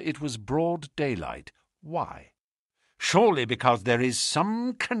after it was broad daylight. Why? Surely because there is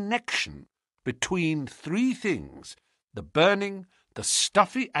some connection between three things: the burning, the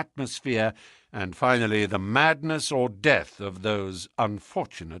stuffy atmosphere, and finally the madness or death of those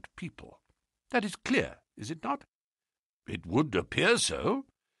unfortunate people. That is clear, is it not? It would appear so.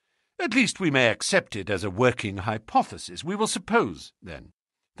 At least we may accept it as a working hypothesis. We will suppose, then,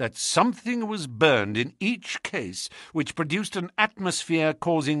 that something was burned in each case which produced an atmosphere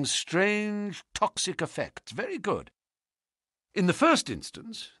causing strange toxic effects. Very good. In the first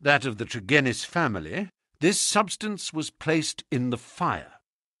instance, that of the Tregennis family, this substance was placed in the fire.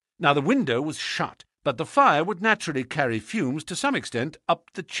 Now the window was shut, but the fire would naturally carry fumes to some extent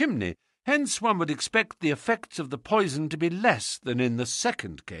up the chimney. Hence one would expect the effects of the poison to be less than in the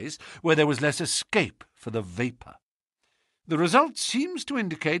second case, where there was less escape for the vapour. The result seems to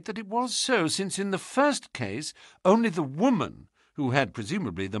indicate that it was so, since in the first case only the woman, who had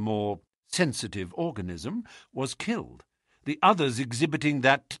presumably the more sensitive organism, was killed, the others exhibiting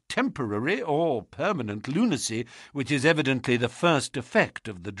that temporary or permanent lunacy which is evidently the first effect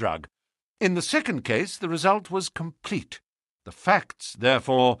of the drug. In the second case the result was complete. The facts,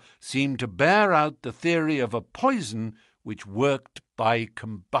 therefore, seem to bear out the theory of a poison which worked by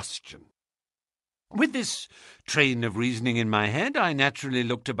combustion. With this train of reasoning in my head, I naturally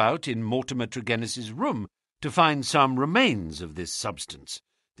looked about in Mortimer Tregennis's room to find some remains of this substance.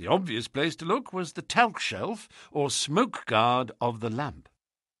 The obvious place to look was the talc shelf or smoke guard of the lamp.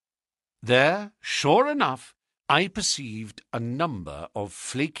 There, sure enough, I perceived a number of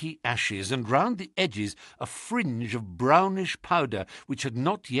flaky ashes, and round the edges a fringe of brownish powder which had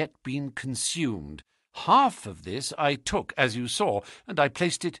not yet been consumed. Half of this I took, as you saw, and I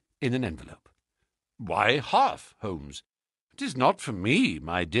placed it in an envelope. Why half, Holmes? It is not for me,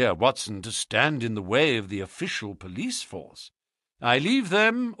 my dear Watson, to stand in the way of the official police force. I leave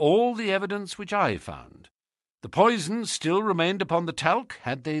them all the evidence which I found. The poison still remained upon the talc,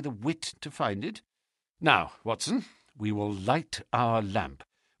 had they the wit to find it. Now, Watson, we will light our lamp.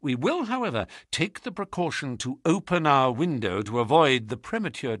 We will, however, take the precaution to open our window to avoid the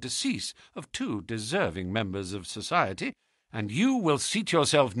premature decease of two deserving members of society, and you will seat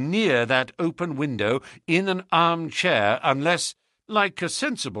yourself near that open window in an armchair, unless, like a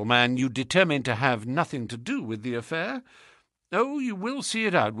sensible man, you determine to have nothing to do with the affair. Oh, you will see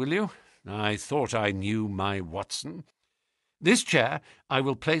it out, will you? I thought I knew my Watson. This chair I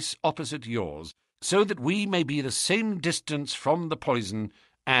will place opposite yours, so that we may be the same distance from the poison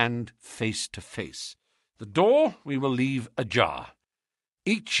and face to face. The door we will leave ajar.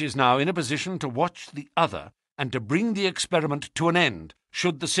 Each is now in a position to watch the other and to bring the experiment to an end,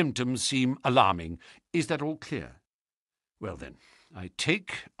 should the symptoms seem alarming. Is that all clear? Well then, I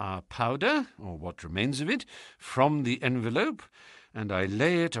take our powder, or what remains of it, from the envelope, and I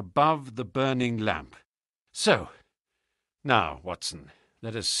lay it above the burning lamp. So, now, Watson,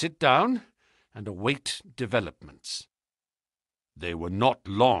 let us sit down and await developments. They were not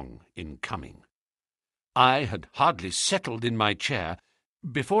long in coming. I had hardly settled in my chair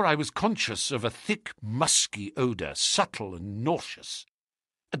before I was conscious of a thick, musky odour, subtle and nauseous.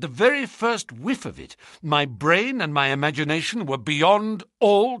 At the very first whiff of it, my brain and my imagination were beyond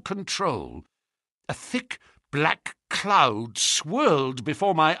all control. A thick, black cloud swirled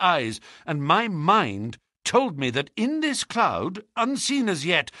before my eyes, and my mind told me that in this cloud, unseen as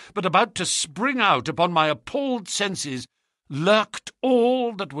yet, but about to spring out upon my appalled senses, lurked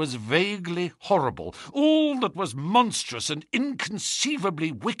all that was vaguely horrible, all that was monstrous and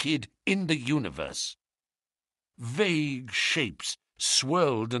inconceivably wicked in the universe. Vague shapes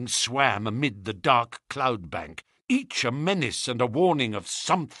swirled and swam amid the dark cloud bank, each a menace and a warning of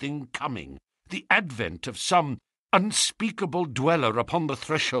something coming, the advent of some unspeakable dweller upon the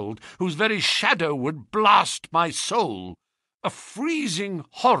threshold, whose very shadow would blast my soul. A freezing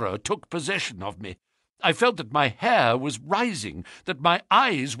horror took possession of me. I felt that my hair was rising, that my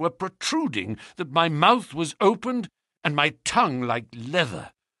eyes were protruding, that my mouth was opened, and my tongue like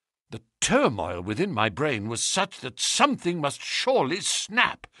leather. The turmoil within my brain was such that something must surely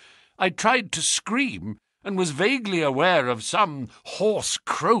snap. I tried to scream, and was vaguely aware of some hoarse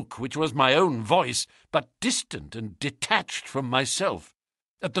croak which was my own voice, but distant and detached from myself.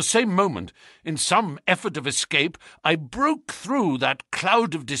 At the same moment, in some effort of escape, I broke through that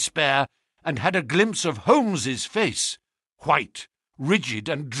cloud of despair and had a glimpse of Holmes's face, white, rigid,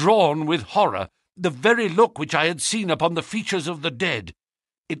 and drawn with horror, the very look which I had seen upon the features of the dead.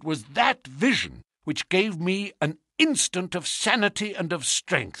 it was that vision which gave me an instant of sanity and of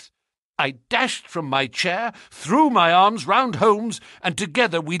strength. I dashed from my chair, threw my arms round Holmes, and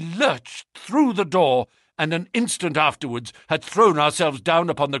together we lurched through the door, and an instant afterwards had thrown ourselves down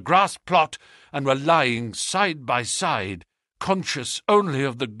upon the grass plot and were lying side by side, conscious only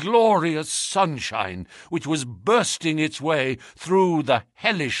of the glorious sunshine which was bursting its way through the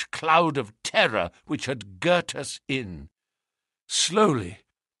hellish cloud of terror which had girt us in. Slowly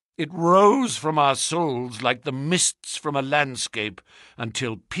it rose from our souls like the mists from a landscape,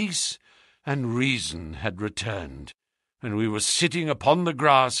 until peace and reason had returned, and we were sitting upon the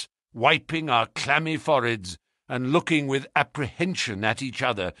grass, wiping our clammy foreheads and looking with apprehension at each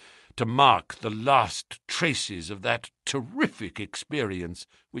other to mark the last traces of that terrific experience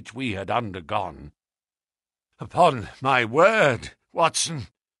which we had undergone. "Upon my word, Watson,"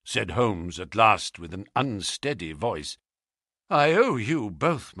 said Holmes at last with an unsteady voice, "I owe you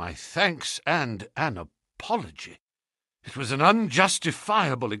both my thanks and an apology. It was an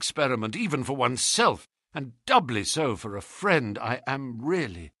unjustifiable experiment even for oneself, and doubly so for a friend. I am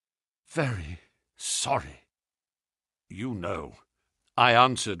really very sorry." "You know," I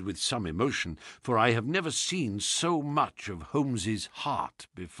answered with some emotion, for I have never seen so much of Holmes's heart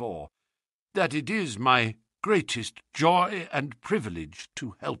before, "that it is my greatest joy and privilege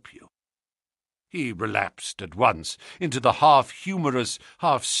to help you." He relapsed at once into the half-humorous,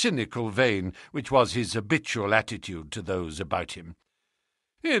 half-cynical vein which was his habitual attitude to those about him.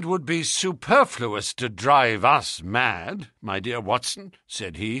 "It would be superfluous to drive us mad, my dear Watson,"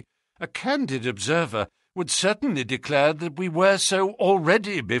 said he. "A candid observer would certainly declare that we were so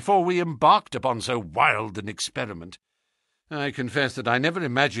already before we embarked upon so wild an experiment. I confess that I never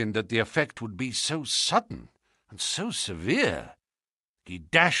imagined that the effect would be so sudden and so severe." He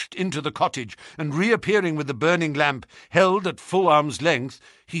dashed into the cottage, and reappearing with the burning lamp held at full arm's length,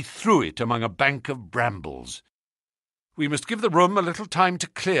 he threw it among a bank of brambles. "We must give the room a little time to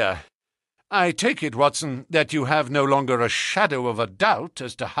clear. I take it, Watson, that you have no longer a shadow of a doubt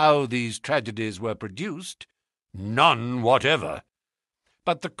as to how these tragedies were produced?" "None whatever."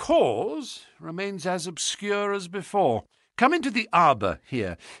 "But the cause remains as obscure as before. Come into the arbour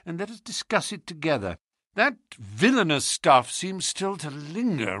here, and let us discuss it together. That villainous stuff seems still to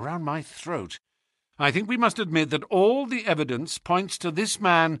linger round my throat. I think we must admit that all the evidence points to this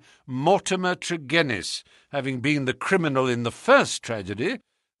man, Mortimer Tregennis, having been the criminal in the first tragedy,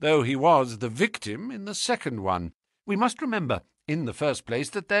 though he was the victim in the second one. We must remember, in the first place,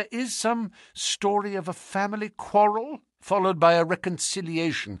 that there is some story of a family quarrel, followed by a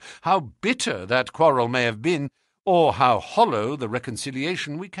reconciliation. How bitter that quarrel may have been, or how hollow the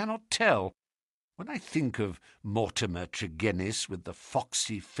reconciliation, we cannot tell. When I think of Mortimer Tregennis with the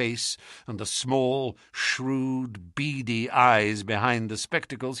foxy face and the small, shrewd, beady eyes behind the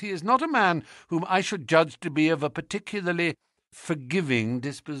spectacles, he is not a man whom I should judge to be of a particularly forgiving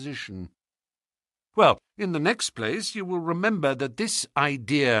disposition. Well, in the next place, you will remember that this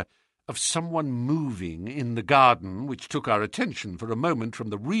idea of someone moving in the garden, which took our attention for a moment from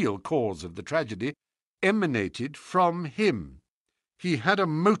the real cause of the tragedy, emanated from him. He had a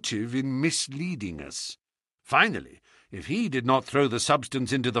motive in misleading us. Finally, if he did not throw the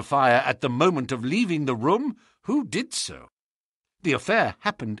substance into the fire at the moment of leaving the room, who did so? The affair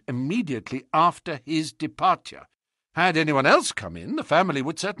happened immediately after his departure. Had anyone else come in, the family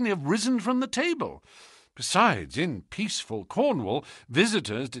would certainly have risen from the table. Besides, in peaceful Cornwall,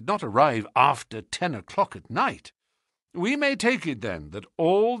 visitors did not arrive after 10 o'clock at night. We may take it, then, that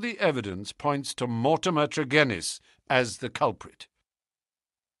all the evidence points to Mortimer Tregennis as the culprit.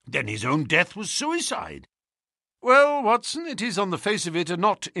 Then his own death was suicide. Well, Watson, it is on the face of it a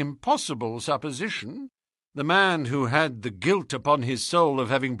not impossible supposition. The man who had the guilt upon his soul of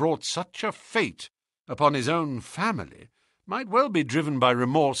having brought such a fate upon his own family might well be driven by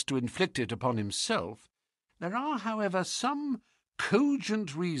remorse to inflict it upon himself. There are, however, some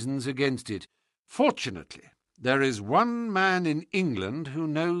cogent reasons against it. Fortunately, there is one man in England who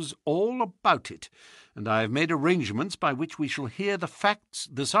knows all about it, and I have made arrangements by which we shall hear the facts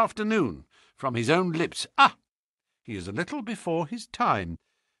this afternoon from his own lips. Ah, he is a little before his time.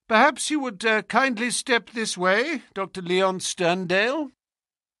 Perhaps you would kindly step this way, Dr. Leon Sterndale?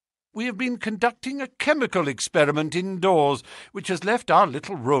 We have been conducting a chemical experiment indoors, which has left our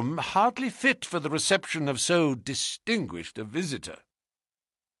little room hardly fit for the reception of so distinguished a visitor."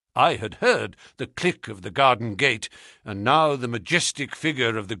 I had heard the click of the garden gate, and now the majestic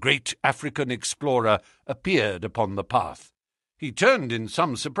figure of the great African explorer appeared upon the path. He turned in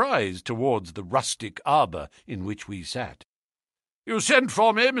some surprise towards the rustic arbour in which we sat. "You sent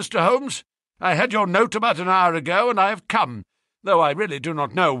for me, Mr. Holmes. I had your note about an hour ago, and I have come. though I really do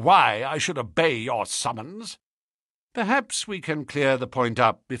not know why I should obey your summons." "Perhaps we can clear the point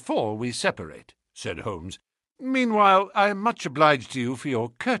up before we separate," said Holmes. "Meanwhile, I am much obliged to you for your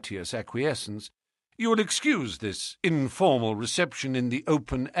courteous acquiescence. You will excuse this informal reception in the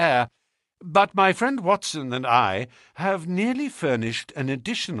open air, but my friend Watson and I have nearly furnished an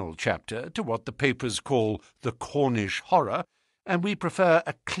additional chapter to what the papers call the Cornish horror, and we prefer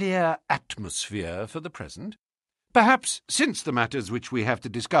a clear atmosphere for the present. Perhaps, since the matters which we have to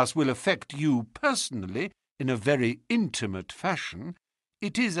discuss will affect you personally in a very intimate fashion,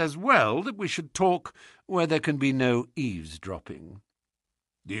 it is as well that we should talk where there can be no eavesdropping."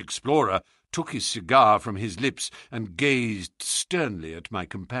 The explorer took his cigar from his lips and gazed sternly at my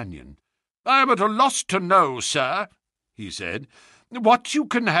companion. "I am at a loss to know, sir," he said, "what you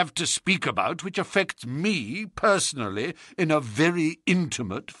can have to speak about which affects me personally in a very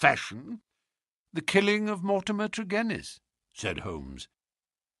intimate fashion." "The killing of Mortimer Tregennis," said Holmes.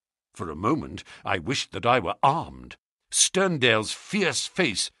 For a moment I wished that I were armed. Sterndale's fierce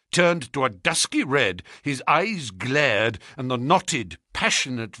face turned to a dusky red, his eyes glared, and the knotted,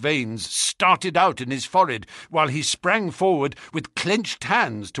 passionate veins started out in his forehead, while he sprang forward with clenched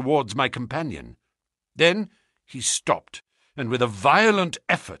hands towards my companion. Then he stopped, and with a violent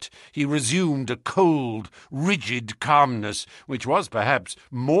effort he resumed a cold, rigid calmness, which was perhaps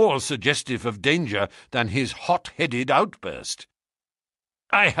more suggestive of danger than his hot-headed outburst.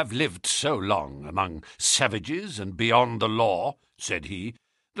 "I have lived so long among savages and beyond the law," said he,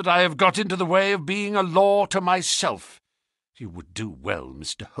 "that I have got into the way of being a law to myself. You would do well,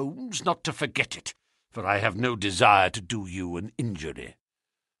 Mr. Holmes, not to forget it, for I have no desire to do you an injury."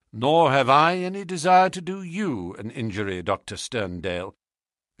 "Nor have I any desire to do you an injury, Dr. Sterndale.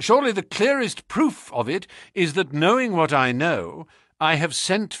 Surely the clearest proof of it is that, knowing what I know, I have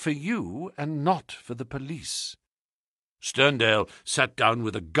sent for you and not for the police." Sterndale sat down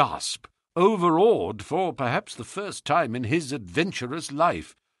with a gasp, overawed for perhaps the first time in his adventurous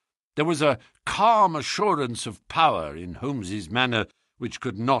life. There was a calm assurance of power in Holmes's manner which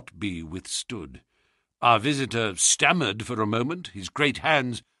could not be withstood. Our visitor stammered for a moment, his great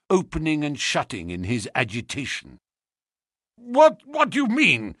hands opening and shutting in his agitation. What do you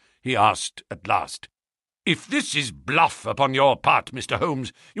mean?" he asked at last. "If this is bluff upon your part, Mr.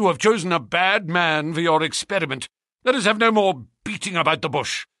 Holmes, you have chosen a bad man for your experiment. Let us have no more beating about the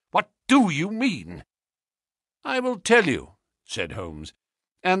bush. What do you mean?" "I will tell you," said Holmes,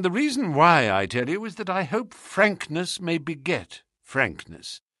 "and the reason why I tell you is that I hope frankness may beget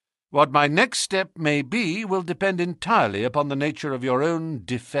frankness. What my next step may be will depend entirely upon the nature of your own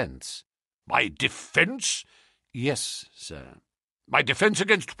defence." "My defence?" "Yes, sir." "My defence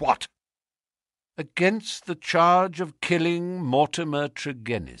against what?" "Against the charge of killing Mortimer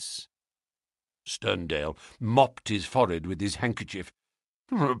Tregennis." Sterndale mopped his forehead with his handkerchief.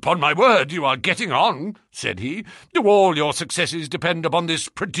 "Upon my word, you are getting on," said he. "Do all your successes depend upon this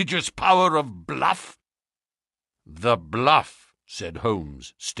prodigious power of bluff?" "The bluff," said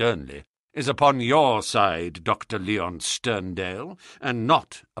Holmes sternly, "is upon your side, Dr. Leon Sterndale, and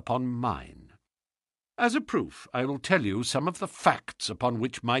not upon mine. As a proof, I will tell you some of the facts upon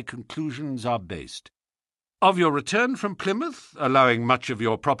which my conclusions are based. Of your return from Plymouth, allowing much of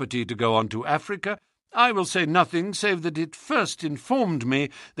your property to go on to Africa, I will say nothing save that it first informed me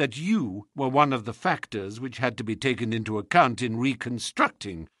that you were one of the factors which had to be taken into account in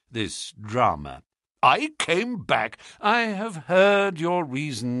reconstructing this drama. I came back. I have heard your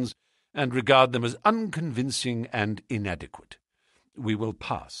reasons, and regard them as unconvincing and inadequate. We will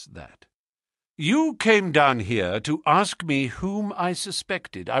pass that. You came down here to ask me whom I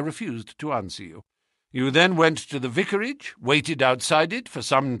suspected. I refused to answer you. You then went to the vicarage, waited outside it for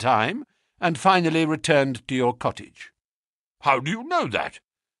some time, and finally returned to your cottage." "How do you know that?"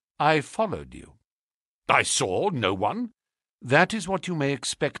 "I followed you." "I saw no one." "That is what you may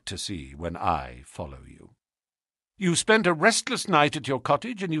expect to see when I follow you. You spent a restless night at your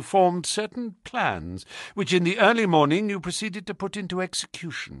cottage, and you formed certain plans, which in the early morning you proceeded to put into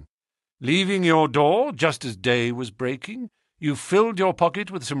execution. Leaving your door just as day was breaking, you filled your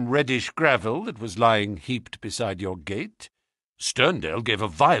pocket with some reddish gravel that was lying heaped beside your gate." Sterndale gave a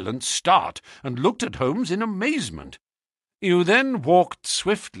violent start and looked at Holmes in amazement. "You then walked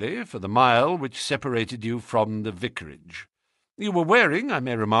swiftly for the mile which separated you from the vicarage. You were wearing, I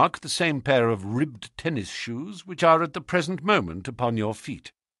may remark, the same pair of ribbed tennis shoes which are at the present moment upon your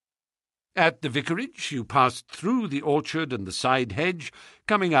feet. At the vicarage you passed through the orchard and the side hedge,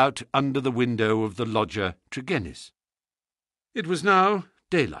 coming out under the window of the lodger Tregennis. It was now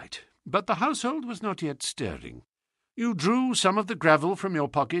daylight, but the household was not yet stirring. You drew some of the gravel from your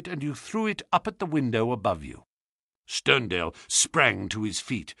pocket, and you threw it up at the window above you. Sterndale sprang to his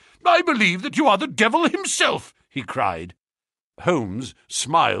feet. "I believe that you are the devil himself," he cried. Holmes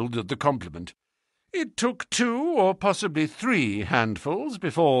smiled at the compliment. It took 2 or possibly 3 handfuls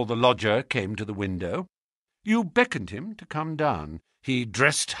before the lodger came to the window. You beckoned him to come down. He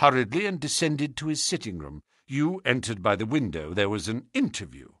dressed hurriedly and descended to his sitting-room. You entered by the window. There was an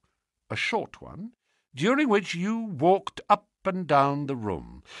interview, a short one, during which you walked up and down the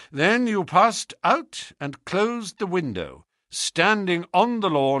room. Then you passed out and closed the window, standing on the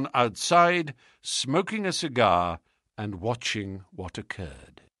lawn outside, smoking a cigar and watching what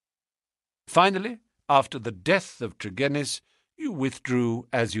occurred. Finally, after the death of Tregennis, you withdrew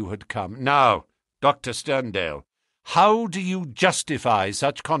as you had come. Now, Dr. Sterndale, how do you justify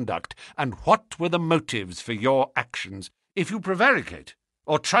such conduct, and what were the motives for your actions? If you prevaricate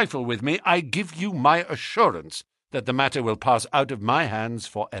or trifle with me, I give you my assurance that the matter will pass out of my hands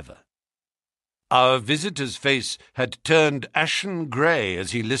forever." Our visitor's face had turned ashen grey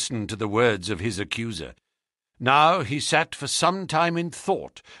as he listened to the words of his accuser. Now he sat for some time in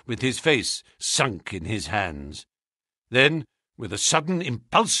thought, with his face sunk in his hands. Then, with a sudden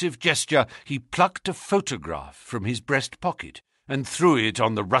impulsive gesture, he plucked a photograph from his breast pocket and threw it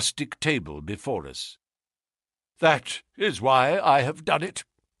on the rustic table before us. "That is why I have done it,"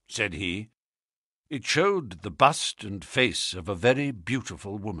 said he. It showed the bust and face of a very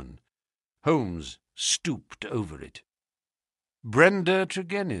beautiful woman. Holmes stooped over it. "Brenda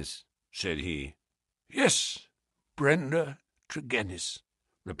Tregennis," said he. "Yes, Brenda Tregennis,"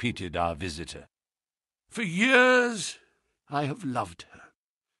 repeated our visitor. "For years I have loved her.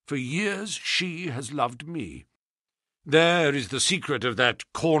 For years she has loved me. There is the secret of that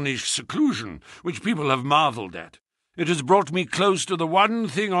Cornish seclusion which people have marvelled at. It has brought me close to the one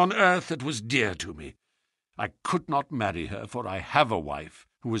thing on earth that was dear to me. I could not marry her, for I have a wife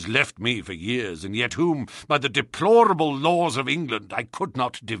who has left me for years, and yet whom, by the deplorable laws of England, I could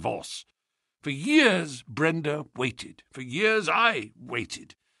not divorce. For years Brenda waited. For years I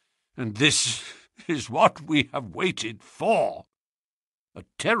waited. And this is what we have waited for." A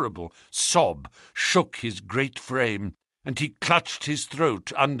terrible sob shook his great frame, and he clutched his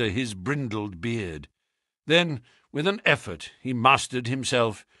throat under his brindled beard. Then, with an effort, he mastered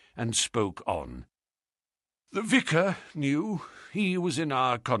himself and spoke on. "The vicar knew. He was in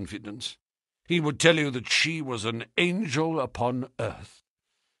our confidence. He would tell you that she was an angel upon earth.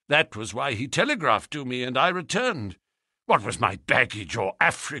 That was why he telegraphed to me, and I returned. What was my baggage or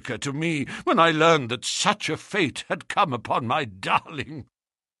Africa to me when I learned that such a fate had come upon my darling?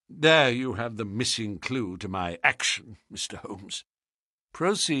 There you have the missing clue to my action, Mr. Holmes."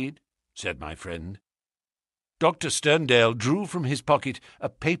 "Proceed," said my friend. Dr. Sterndale drew from his pocket a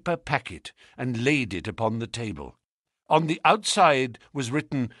paper packet and laid it upon the table. On the outside was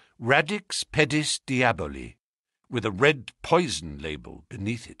written Radix Pedis Diaboli, with a red poison label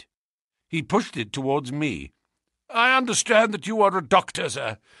beneath it. He pushed it towards me. "I understand that you are a doctor,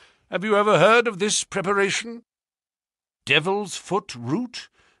 sir. Have you ever heard of this preparation?" "Devil's foot root?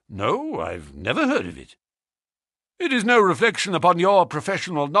 No, I've never heard of it." "It is no reflection upon your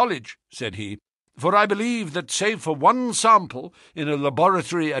professional knowledge," said he, "for I believe that, save for one sample in a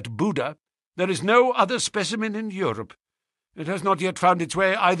laboratory at Buda, there is no other specimen in Europe. It has not yet found its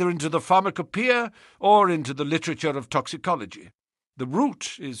way either into the pharmacopoeia or into the literature of toxicology. The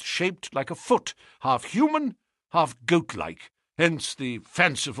root is shaped like a foot, half human, half goat-like, hence the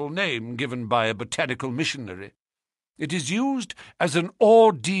fanciful name given by a botanical missionary. It is used as an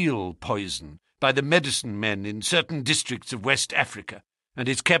ordeal poison by the medicine men in certain districts of West Africa, and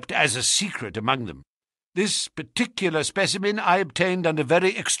is kept as a secret among them. This particular specimen I obtained under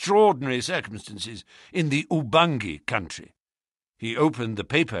very extraordinary circumstances in the Ubangi country." He opened the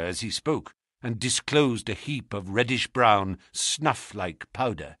paper as he spoke, and disclosed a heap of reddish-brown, snuff-like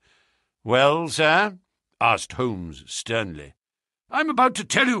powder. "Well, sir?" asked Holmes sternly. "I am about to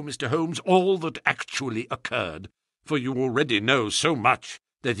tell you, Mr. Holmes, all that actually occurred, for you already know so much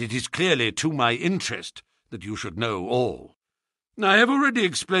that it is clearly to my interest that you should know all. I have already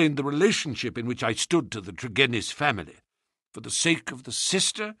explained the relationship in which I stood to the Tregennis family. For the sake of the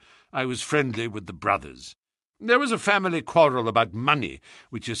sister, I was friendly with the brothers. There was a family quarrel about money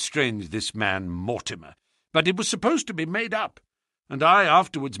which estranged this man Mortimer, but it was supposed to be made up, and I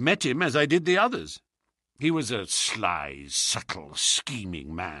afterwards met him as I did the others. He was a sly, subtle,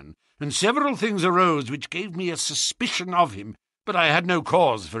 scheming man, and several things arose which gave me a suspicion of him, but I had no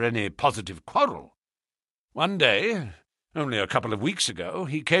cause for any positive quarrel. One day, only a couple of weeks ago,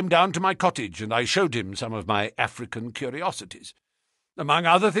 he came down to my cottage, and I showed him some of my African curiosities. Among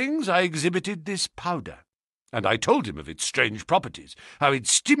other things, I exhibited this powder. and I told him of its strange properties, how it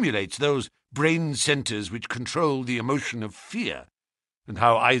stimulates those brain centres which control the emotion of fear, and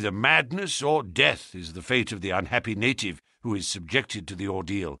how either madness or death is the fate of the unhappy native who is subjected to the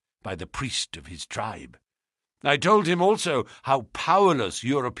ordeal by the priest of his tribe. I told him also how powerless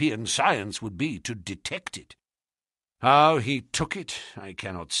European science would be to detect it. How he took it, I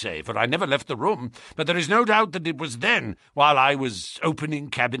cannot say, for I never left the room, but there is no doubt that it was then, while I was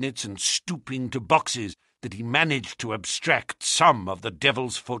opening cabinets and stooping to boxes, that he managed to abstract some of the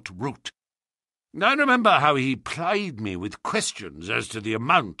devil's foot root. I remember how he plied me with questions as to the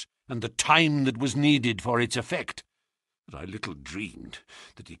amount and the time that was needed for its effect, but I little dreamed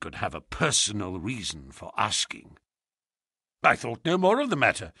that he could have a personal reason for asking. I thought no more of the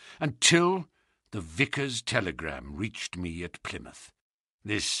matter until the vicar's telegram reached me at Plymouth.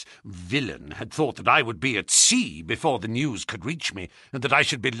 This villain had thought that I would be at sea before the news could reach me, and that I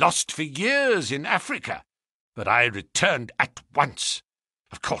should be lost for years in Africa. But I returned at once.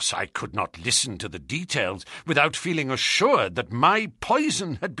 Of course, I could not listen to the details without feeling assured that my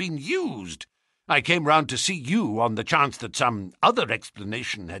poison had been used. I came round to see you on the chance that some other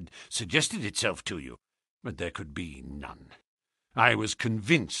explanation had suggested itself to you, but there could be none. I was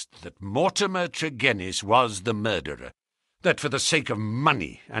convinced that Mortimer Tregennis was the murderer, that for the sake of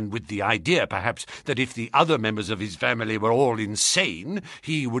money, and with the idea, perhaps, that if the other members of his family were all insane,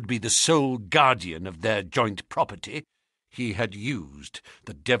 he would be the sole guardian of their joint property, he had used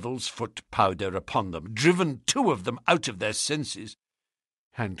the devil's foot powder upon them, driven 2 of them out of their senses,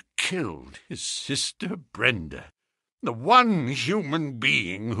 and killed his sister Brenda, the one human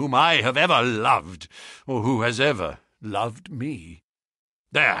being whom I have ever loved, or who has ever loved me.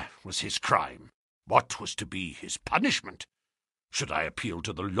 There was his crime. What was to be his punishment? Should I appeal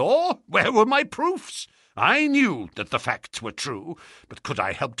to the law? Where were my proofs? I knew that the facts were true, but could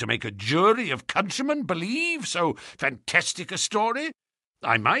I help to make a jury of countrymen believe so fantastic a story?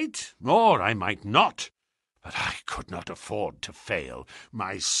 I might, or I might not, but I could not afford to fail.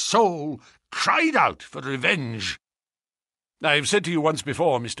 My soul cried out for revenge. I have said to you once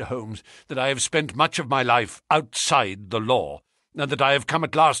before, Mr. Holmes, that I have spent much of my life outside the law, and that I have come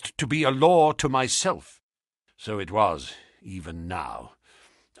at last to be a law to myself. So it was even now.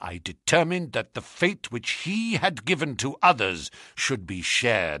 I determined that the fate which he had given to others should be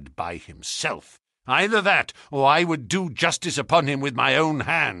shared by himself. Either that, or I would do justice upon him with my own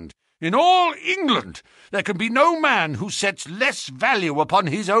hand. In all England there can be no man who sets less value upon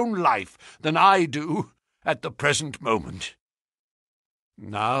his own life than I do at the present moment.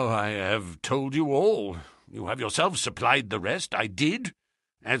 Now I have told you all. You have yourself supplied the rest. I did,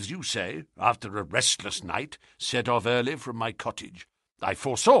 as you say, after a restless night, set off early from my cottage. I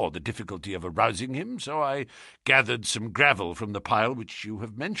foresaw the difficulty of arousing him, so I gathered some gravel from the pile which you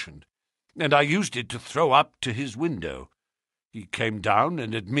have mentioned, and I used it to throw up to his window. He came down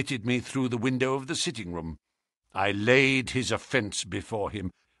and admitted me through the window of the sitting-room. I laid his offence before him.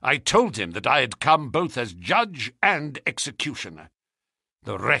 I told him that I had come both as judge and executioner.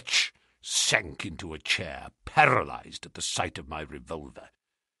 The wretch sank into a chair, paralyzed at the sight of my revolver.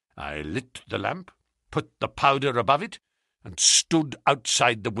 I lit the lamp, put the powder above it, and stood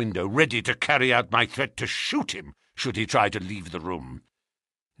outside the window, ready to carry out my threat to shoot him should he try to leave the room.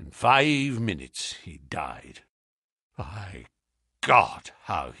 In 5 minutes he died. By God,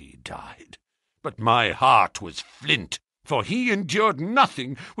 how he died! But my heart was flint, for he endured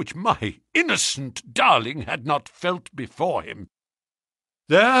nothing which my innocent darling had not felt before him.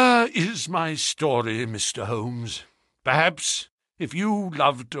 There is my story, Mr. Holmes. Perhaps, if you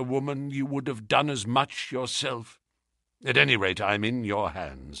loved a woman, you would have done as much yourself. At any rate, I am in your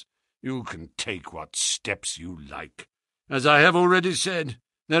hands. You can take what steps you like. As I have already said,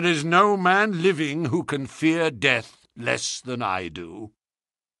 there is no man living who can fear death less than I do.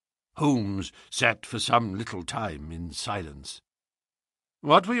 Holmes sat for some little time in silence.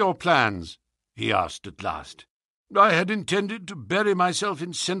 "What were your plans?" he asked at last. "I had intended to bury myself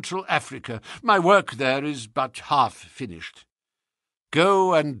in Central Africa. My work there is but half finished."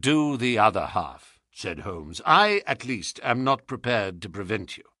 "Go and do the other half," said Holmes. "I, at least, am not prepared to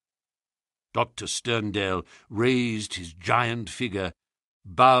prevent you." Dr. Sterndale raised his giant figure,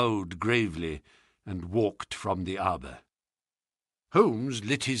 bowed gravely, and walked from the arbour. Holmes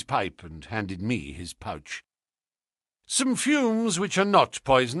lit his pipe and handed me his pouch. "Some fumes which are not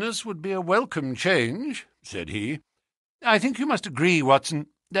poisonous would be a welcome change," said he. "I think you must agree, Watson,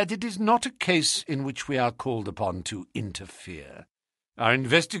 that it is not a case in which we are called upon to interfere. Our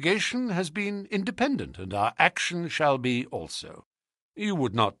investigation has been independent, and our action shall be also. You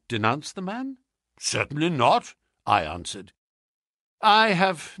would not denounce the man?" "Certainly not," I answered. "I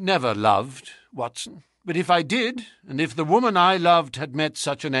have never loved, Watson, But if I did, and if the woman I loved had met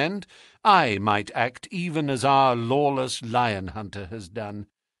such an end, I might act even as our lawless lion-hunter has done.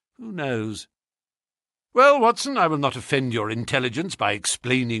 Who knows? Well, Watson, I will not offend your intelligence by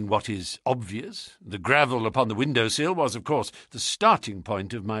explaining what is obvious. The gravel upon the window-sill was, of course, the starting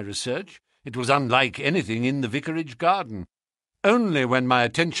point of my research. It was unlike anything in the vicarage garden. Only when my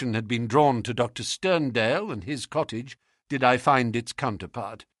attention had been drawn to Dr. Sterndale and his cottage did I find its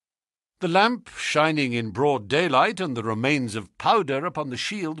counterpart. The lamp shining in broad daylight and the remains of powder upon the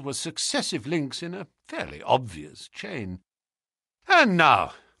shield were successive links in a fairly obvious chain. And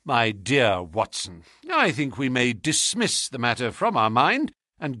now, my dear Watson, I think we may dismiss the matter from our mind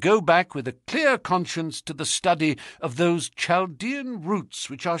and go back with a clear conscience to the study of those Chaldean roots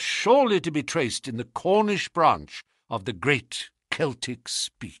which are surely to be traced in the Cornish branch of the great Celtic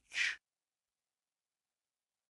speech.